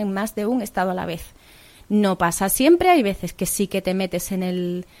estar en más de un estado a la vez. No pasa siempre, hay veces que sí que te metes en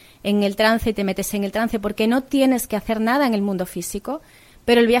el trance y te metes en el trance porque no tienes que hacer nada en el mundo físico,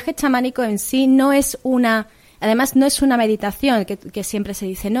 pero el viaje chamánico en sí no es una meditación que siempre se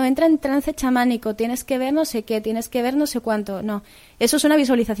dice, no, entra en trance chamánico, tienes que ver no sé qué, tienes que ver no sé cuánto, no, eso es una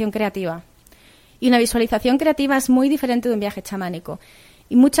visualización creativa. Y una visualización creativa es muy diferente de un viaje chamánico.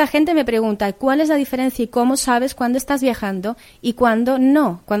 Y mucha gente me pregunta, ¿cuál es la diferencia y cómo sabes cuándo estás viajando y cuándo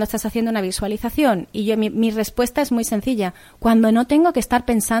no, cuando estás haciendo una visualización? Y mi respuesta es muy sencilla, cuando no tengo que estar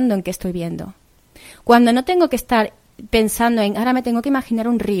pensando en qué estoy viendo. Cuando no tengo que estar pensando en, ahora me tengo que imaginar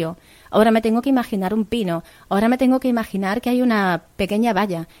un río, ahora me tengo que imaginar un pino, ahora me tengo que imaginar que hay una pequeña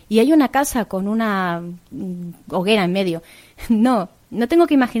valla y hay una casa con una hoguera en medio. No tengo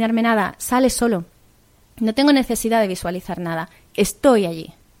que imaginarme nada, sale solo. No tengo necesidad de visualizar nada, estoy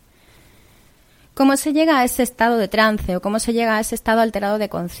allí. ¿Cómo se llega a ese estado de trance o cómo se llega a ese estado alterado de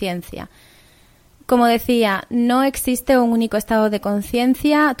conciencia? Como decía, no existe un único estado de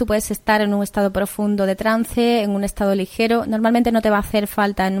conciencia. Tú puedes estar en un estado profundo de trance, en un estado ligero. Normalmente no te va a hacer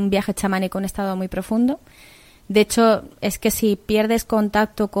falta en un viaje chamánico un estado muy profundo. De hecho, es que si pierdes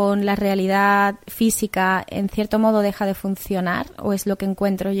contacto con la realidad física, en cierto modo deja de funcionar, o es lo que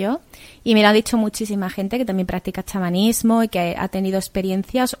encuentro yo. Y me lo ha dicho muchísima gente que también practica chamanismo y que ha tenido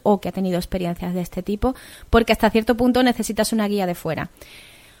experiencias o que ha tenido experiencias de este tipo, porque hasta cierto punto necesitas una guía de fuera.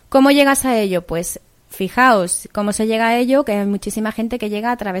 ¿Cómo llegas a ello? Pues fijaos cómo se llega a ello, que hay muchísima gente que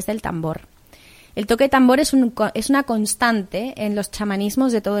llega a través del tambor. El toque de tambor es una constante en los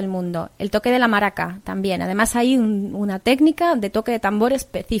chamanismos de todo el mundo. El toque de la maraca también. Además hay una técnica de toque de tambor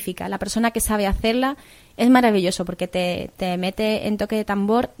específica. La persona que sabe hacerla es maravilloso porque te mete en toque de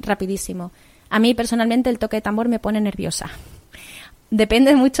tambor rapidísimo. A mí personalmente el toque de tambor me pone nerviosa.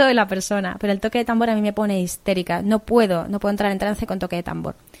 Depende mucho de la persona, pero el toque de tambor a mí me pone histérica. No puedo entrar en trance con toque de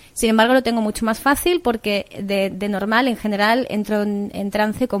tambor. Sin embargo, lo tengo mucho más fácil porque de normal, en general, entro en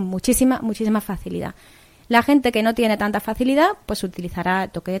trance con muchísima facilidad. La gente que no tiene tanta facilidad, pues utilizará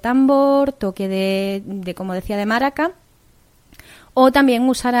toque de tambor, toque de como decía, de maraca, o también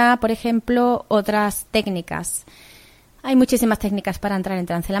usará, por ejemplo, otras técnicas. Hay muchísimas técnicas para entrar en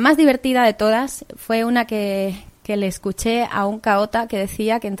trance. La más divertida de todas fue una que le escuché a un caota que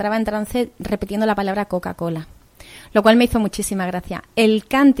decía que entraba en trance repitiendo la palabra Coca-Cola, lo cual me hizo muchísima gracia. El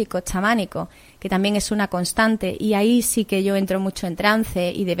cántico chamánico, que también es una constante, y ahí sí que yo entro mucho en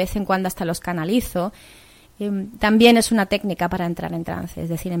trance y de vez en cuando hasta los canalizo, también es una técnica para entrar en trance, es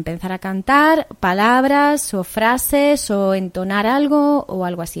decir, empezar a cantar palabras o frases o entonar algo o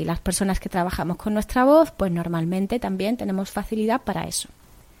algo así. Las personas que trabajamos con nuestra voz, pues normalmente también tenemos facilidad para eso.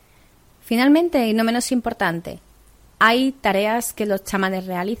 Finalmente, y no menos importante, hay tareas que los chamanes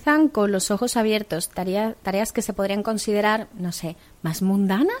realizan con los ojos abiertos, tareas que se podrían considerar, no sé, más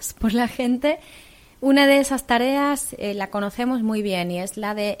mundanas por la gente. Una de esas tareas la conocemos muy bien y es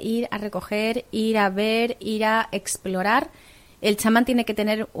la de ir a recoger, ir a ver, ir a explorar. El chamán tiene que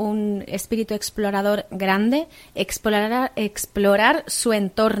tener un espíritu explorador grande, explorar su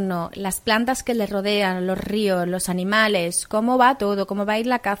entorno, las plantas que le rodean, los ríos, los animales, cómo va todo, cómo va a ir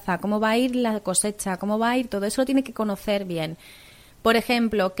la caza, cómo va a ir la cosecha, cómo va a ir todo eso, lo tiene que conocer bien. Por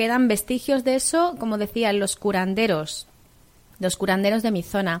ejemplo, quedan vestigios de eso, como decían los curanderos de mi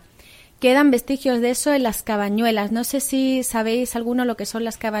zona. Quedan vestigios de eso en las cabañuelas. No sé si sabéis alguno lo que son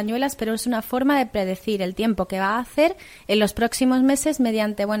las cabañuelas, pero es una forma de predecir el tiempo que va a hacer en los próximos meses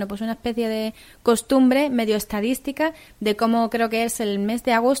mediante, pues una especie de costumbre medio estadística de cómo creo que es el mes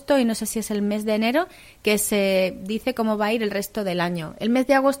de agosto y no sé si es el mes de enero, que se dice cómo va a ir el resto del año. El mes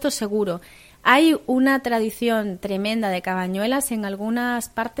de agosto seguro. Hay una tradición tremenda de cabañuelas en algunas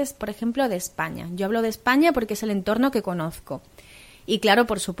partes, por ejemplo, de España. Yo hablo de España porque es el entorno que conozco. Y claro,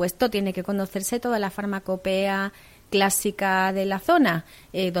 por supuesto, tiene que conocerse toda la farmacopea clásica de la zona,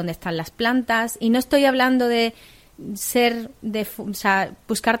 donde están las plantas. Y no estoy hablando de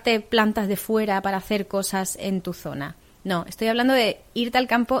buscarte plantas de fuera para hacer cosas en tu zona. No, estoy hablando de irte al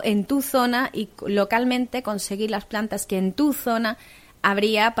campo en tu zona y localmente conseguir las plantas que en tu zona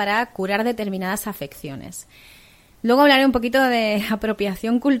habría para curar determinadas afecciones. Luego hablaré un poquito de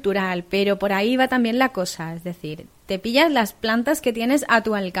apropiación cultural, pero por ahí va también la cosa, es decir, te pillas las plantas que tienes a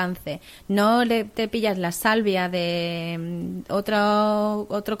tu alcance, no te pillas la salvia de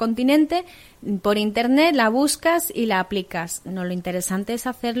otro continente, por internet la buscas y la aplicas. No, lo interesante es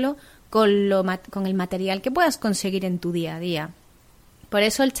hacerlo con el material que puedas conseguir en tu día a día. Por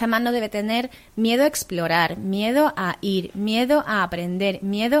eso el chamán no debe tener miedo a explorar, miedo a ir, miedo a aprender,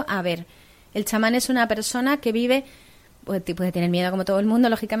 miedo a ver. El chamán es una persona que vive, puede tener miedo como todo el mundo,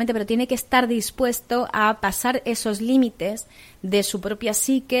 lógicamente, pero tiene que estar dispuesto a pasar esos límites de su propia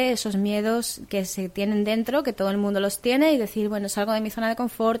psique, esos miedos que se tienen dentro, que todo el mundo los tiene, y decir, salgo de mi zona de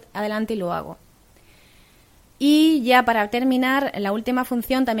confort, adelante y lo hago. Y ya para terminar, la última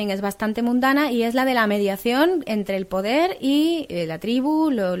función también es bastante mundana y es la de la mediación entre el poder y la tribu,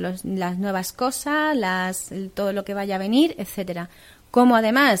 las nuevas cosas, todo lo que vaya a venir, etcétera. Como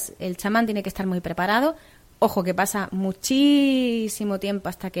además el chamán tiene que estar muy preparado, Ojo, que pasa muchísimo tiempo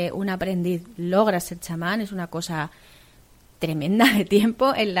hasta que un aprendiz logra ser chamán. Es una cosa tremenda de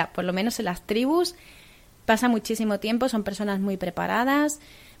tiempo, por lo menos en las tribus. Pasa muchísimo tiempo, son personas muy preparadas.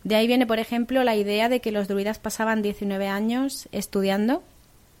 De ahí viene, por ejemplo, la idea de que los druidas pasaban 19 años estudiando.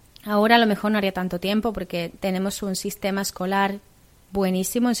 Ahora a lo mejor no haría tanto tiempo porque tenemos un sistema escolar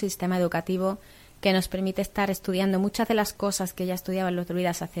buenísimo, un sistema educativo que nos permite estar estudiando muchas de las cosas que ya estudiaban los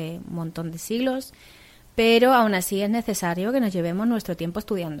druidas hace un montón de siglos, pero aún así es necesario que nos llevemos nuestro tiempo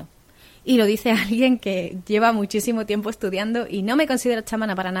estudiando. Y lo dice alguien que lleva muchísimo tiempo estudiando y no me considero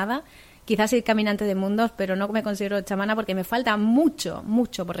chamana para nada. Quizás soy caminante de mundos, pero no me considero chamana porque me falta mucho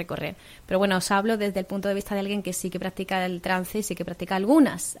por recorrer. Pero bueno, os hablo desde el punto de vista de alguien que sí que practica el trance y sí que practica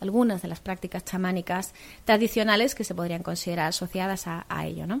algunas de las prácticas chamánicas tradicionales que se podrían considerar asociadas a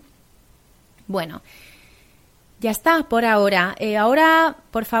ello, ¿no? Bueno, ya está por ahora. Ahora,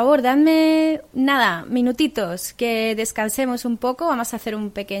 por favor, dadme minutitos que descansemos un poco. Vamos a hacer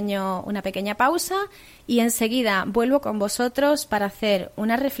una pequeña pausa y enseguida vuelvo con vosotros para hacer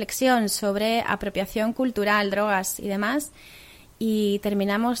una reflexión sobre apropiación cultural, drogas y demás. Y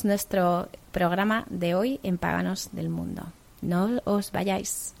terminamos nuestro programa de hoy en Paganos del Mundo. No os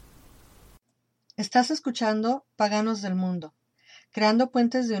vayáis. Estás escuchando Paganos del Mundo, creando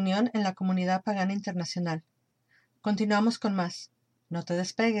puentes de unión en la comunidad pagana internacional. Continuamos con más. No te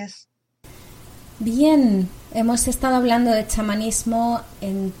despegues. Bien, hemos estado hablando de chamanismo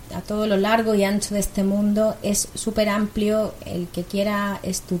a todo lo largo y ancho de este mundo. Es súper amplio. El que quiera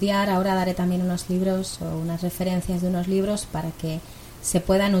estudiar, ahora daré también unos libros o unas referencias de unos libros para que se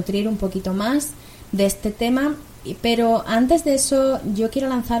pueda nutrir un poquito más de este tema. Pero antes de eso, yo quiero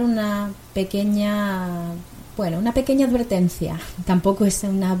lanzar una pequeña advertencia. Tampoco es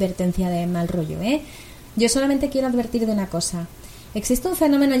una advertencia de mal rollo, ¿eh? Yo solamente quiero advertir de una cosa. Existe un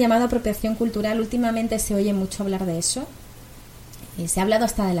fenómeno llamado apropiación cultural. Últimamente se oye mucho hablar de eso. Se ha hablado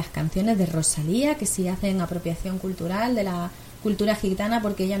hasta de las canciones de Rosalía, que sí hacen apropiación cultural de la cultura gitana,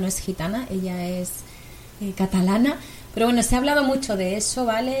 porque ella no es gitana, ella es catalana. Pero bueno, se ha hablado mucho de eso,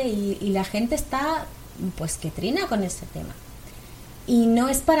 ¿vale? Y la gente está, pues, que trina con ese tema. Y no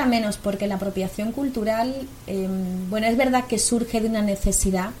es para menos, porque la apropiación cultural, es verdad que surge de una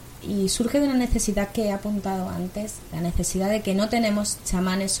necesidad. Y surge de una necesidad que he apuntado antes, la necesidad de que no tenemos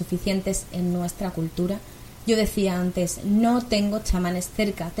chamanes suficientes en nuestra cultura. Yo decía antes, no tengo chamanes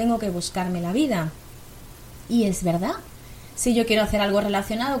cerca, tengo que buscarme la vida. Y es verdad, si yo quiero hacer algo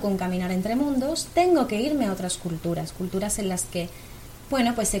relacionado con caminar entre mundos, tengo que irme a otras culturas en las que,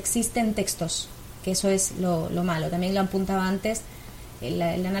 pues existen textos, que eso es lo malo. También lo apuntaba antes, el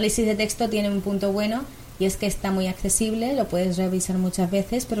análisis de texto tiene un punto bueno, y es que está muy accesible, lo puedes revisar muchas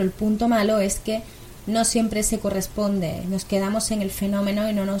veces, pero el punto malo es que no siempre se corresponde. Nos quedamos en el fenómeno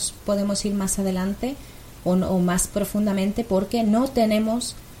y no nos podemos ir más adelante o más profundamente porque no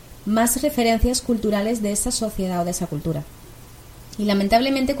tenemos más referencias culturales de esa sociedad o de esa cultura. Y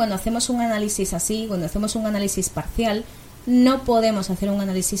lamentablemente cuando hacemos un análisis así, cuando hacemos un análisis parcial, no podemos hacer un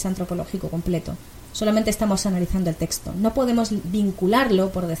análisis antropológico completo. Solamente estamos analizando el texto. No podemos vincularlo,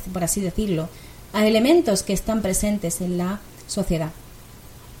 por así decirlo, a elementos que están presentes en la sociedad.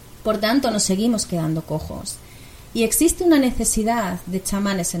 Por tanto, nos seguimos quedando cojos. Y existe una necesidad de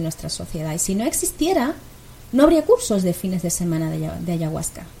chamanes en nuestra sociedad. Y si no existiera, no habría cursos de fines de semana de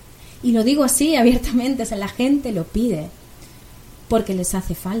ayahuasca. Y lo digo así abiertamente, la gente lo pide. Porque les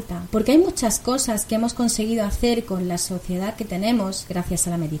hace falta. Porque hay muchas cosas que hemos conseguido hacer con la sociedad que tenemos, gracias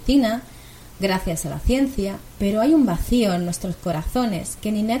a la medicina, gracias a la ciencia, pero hay un vacío en nuestros corazones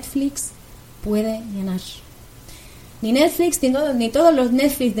que ni Netflix puede llenar. Ni Netflix, ni todos los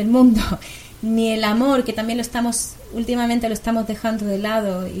Netflix del mundo, ni el amor, que también últimamente lo estamos dejando de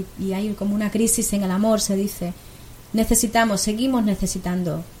lado y hay como una crisis en el amor, se dice. Seguimos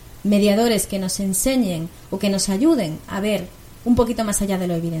necesitando mediadores que nos enseñen o que nos ayuden a ver un poquito más allá de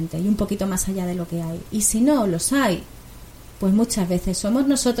lo evidente y un poquito más allá de lo que hay. Y si no los hay, pues muchas veces somos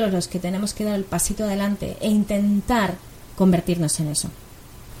nosotros los que tenemos que dar el pasito adelante e intentar convertirnos en eso.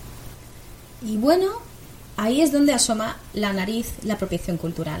 Y bueno, ahí es donde asoma la nariz la apropiación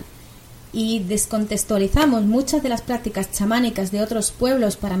cultural. Y descontextualizamos muchas de las prácticas chamánicas de otros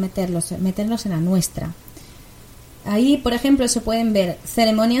pueblos para meternos en la nuestra. Ahí, por ejemplo, se pueden ver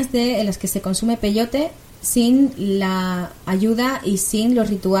ceremonias en las que se consume peyote sin la ayuda y sin los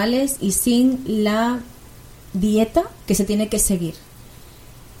rituales y sin la dieta que se tiene que seguir.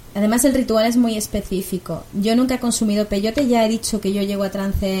 Además, el ritual es muy específico. Yo nunca he consumido peyote, ya he dicho que yo llego a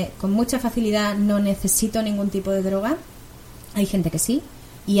trance con mucha facilidad, no necesito ningún tipo de droga. Hay gente que sí,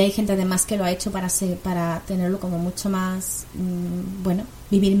 y hay gente además que lo ha hecho para tenerlo como mucho más,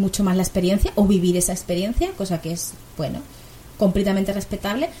 vivir mucho más la experiencia o vivir esa experiencia, cosa que es, bueno, completamente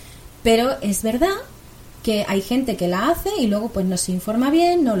respetable, pero es verdad que hay gente que la hace y luego pues no se informa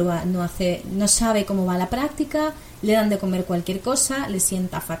bien, no sabe cómo va la práctica, le dan de comer cualquier cosa, le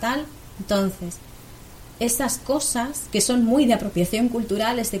sienta fatal. Entonces, esas cosas que son muy de apropiación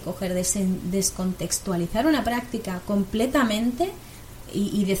cultural, es de coger, descontextualizar una práctica completamente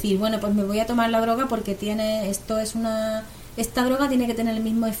y decir, bueno, pues me voy a tomar la droga porque esta droga tiene que tener el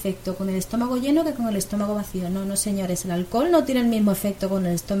mismo efecto con el estómago lleno que con el estómago vacío. No, señores, el alcohol no tiene el mismo efecto con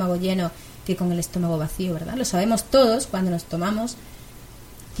el estómago lleno que con el estómago vacío, ¿verdad? Lo sabemos todos cuando nos tomamos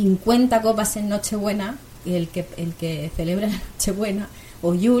 50 copas en Nochebuena, el que celebra la Nochebuena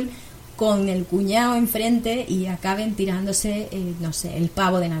o Yule, con el cuñado enfrente y acaben tirándose, el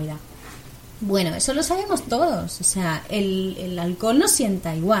pavo de Navidad. Bueno, eso lo sabemos todos. O sea, el alcohol no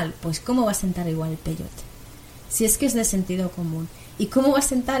sienta igual. Pues ¿cómo va a sentar igual el peyote? Si es que es de sentido común. ¿Y cómo va a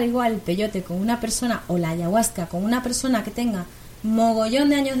sentar igual el peyote con una persona, o la ayahuasca, con una persona que tenga mogollón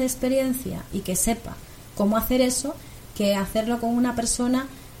de años de experiencia y que sepa cómo hacer eso, que hacerlo con una persona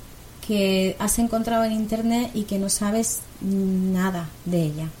que has encontrado en internet y que no sabes nada de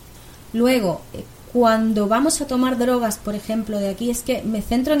ella? Luego, cuando vamos a tomar drogas, por ejemplo, de aquí, es que me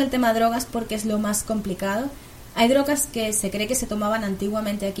centro en el tema de drogas porque es lo más complicado. Hay drogas que se cree que se tomaban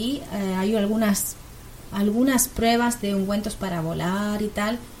antiguamente aquí, hay algunas pruebas de ungüentos para volar y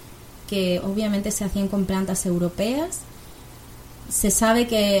tal, que obviamente se hacían con plantas europeas. Se sabe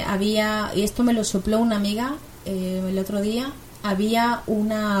que había, y esto me lo sopló una amiga el otro día, había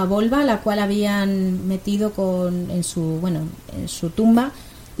una volva la cual habían metido en su tumba,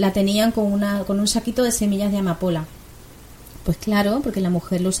 la tenían con un saquito de semillas de amapola. Pues claro, porque la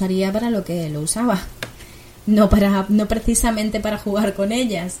mujer lo usaría para lo que lo usaba, no precisamente para jugar con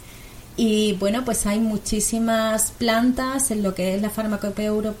ellas. Y bueno, pues hay muchísimas plantas en lo que es la farmacopea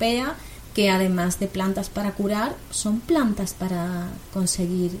europea, que además de plantas para curar, son plantas para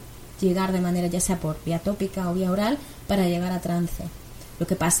conseguir llegar de manera, ya sea por vía tópica o vía oral, para llegar a trance. Lo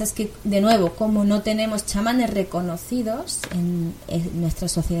que pasa es que, de nuevo, como no tenemos chamanes reconocidos en nuestra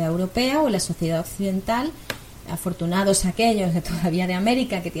sociedad europea o en la sociedad occidental, afortunados aquellos todavía de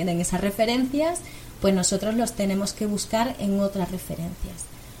América que tienen esas referencias, pues nosotros los tenemos que buscar en otras referencias.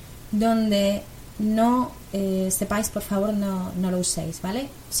 Donde no sepáis, por favor, no lo uséis, ¿vale?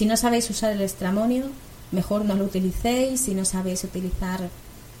 Si no sabéis usar el estramonio, mejor no lo utilicéis. Si no sabéis utilizar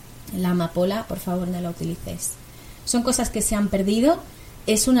la amapola, por favor, no la utilicéis. Son cosas que se han perdido.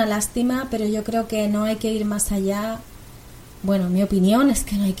 Es una lástima, pero yo creo que no hay que ir más allá. Bueno, mi opinión es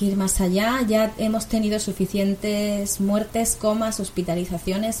que no hay que ir más allá. Ya hemos tenido suficientes muertes, comas,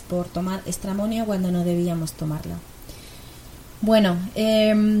 hospitalizaciones por tomar estramonio cuando no debíamos tomarlo. Bueno,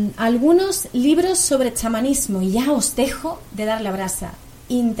 algunos libros sobre chamanismo, y ya os dejo de dar la brasa.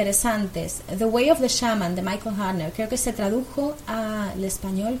 Interesantes. The Way of the Shaman, de Michael Harner. Creo que se tradujo al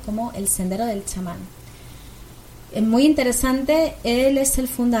español como El Sendero del Chamán. Muy interesante. Él es el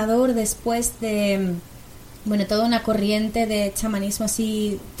fundador después de, toda una corriente de chamanismo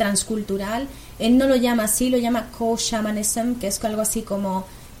así transcultural. Él no lo llama así, lo llama co-shamanism, que es algo así como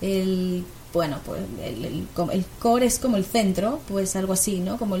el core es como el centro, pues algo así,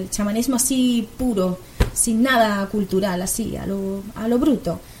 ¿no? Como el chamanismo así puro, sin nada cultural, así, a lo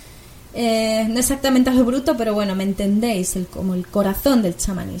bruto. No exactamente a lo bruto, pero bueno, me entendéis, como el corazón del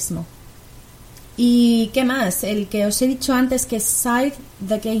chamanismo. ¿Y qué más? El que os he dicho antes, que es Side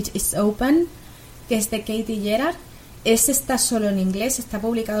the Gate is Open, que es de Katie Gerard. Ese está solo en inglés, está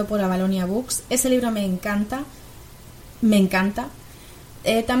publicado por Avalonia Books. Ese libro me encanta.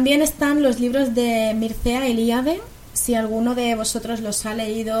 También están los libros de Mircea Eliade. Si alguno de vosotros los ha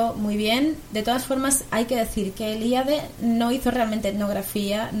leído, muy bien. De todas formas, hay que decir que Eliade no hizo realmente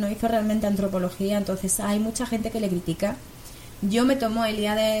etnografía, no hizo realmente antropología, entonces hay mucha gente que le critica. Yo me tomo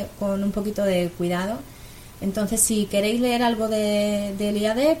Eliade con un poquito de cuidado. Entonces, si queréis leer algo de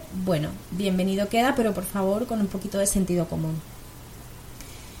Eliade, bueno, bienvenido queda, pero por favor con un poquito de sentido común.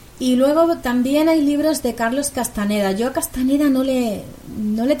 Y luego también hay libros de Carlos Castaneda. Yo a Castaneda no le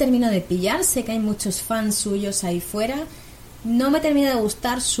termino de pillar. Sé que hay muchos fans suyos ahí fuera. No me termina de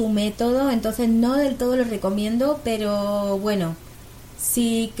gustar su método, entonces no del todo lo recomiendo, pero bueno,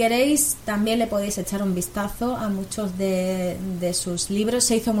 si queréis también le podéis echar un vistazo a muchos de sus libros.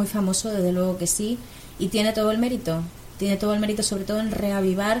 Se hizo muy famoso, desde luego que sí, y tiene todo el mérito. Tiene todo el mérito, sobre todo en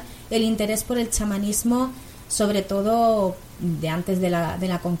reavivar el interés por el chamanismo, sobre todo de antes de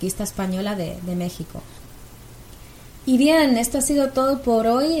la conquista española de México. Y bien, esto ha sido todo por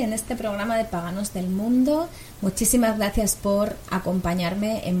hoy en este programa de Paganos del Mundo. Muchísimas gracias por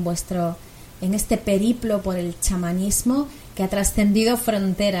acompañarme en este periplo por el chamanismo. que ha trascendido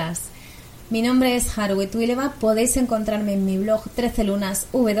fronteras. Mi nombre es Harwe Tuileva, podéis encontrarme en mi blog 13 lunas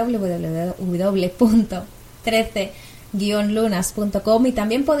www.13-lunas.com y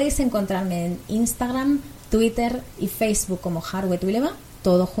también podéis encontrarme en Instagram, Twitter y Facebook como Harwe Tuileva,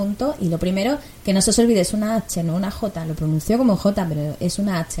 todo junto. Y lo primero, que no se os olvide, es una H, no una J, lo pronuncio como J, pero es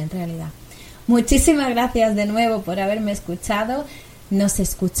una H en realidad. Muchísimas gracias de nuevo por haberme escuchado, nos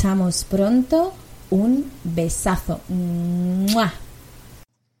escuchamos pronto, un besazo. ¡Mua!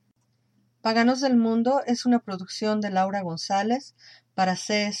 Paganos del Mundo es una producción de Laura González para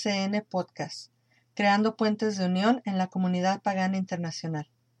CSN Podcast, creando puentes de unión en la comunidad pagana internacional.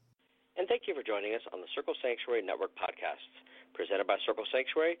 And thank you for joining us on the Circle Sanctuary Network podcasts, presented by Circle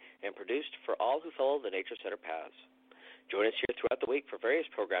Sanctuary and produced for all who follow the Nature Center paths. Join us here throughout the week for various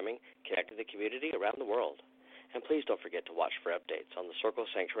programming connecting the community around the world. And please don't forget to watch for updates on the Circle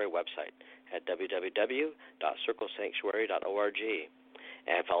Sanctuary website at www.circlesanctuary.org.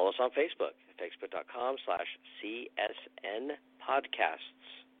 And follow us on Facebook at facebook.com/CSN podcasts.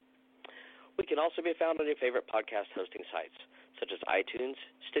 We can also be found on your favorite podcast hosting sites, such as iTunes,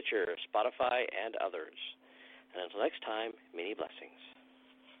 Stitcher, Spotify, and others. And until next time, many blessings.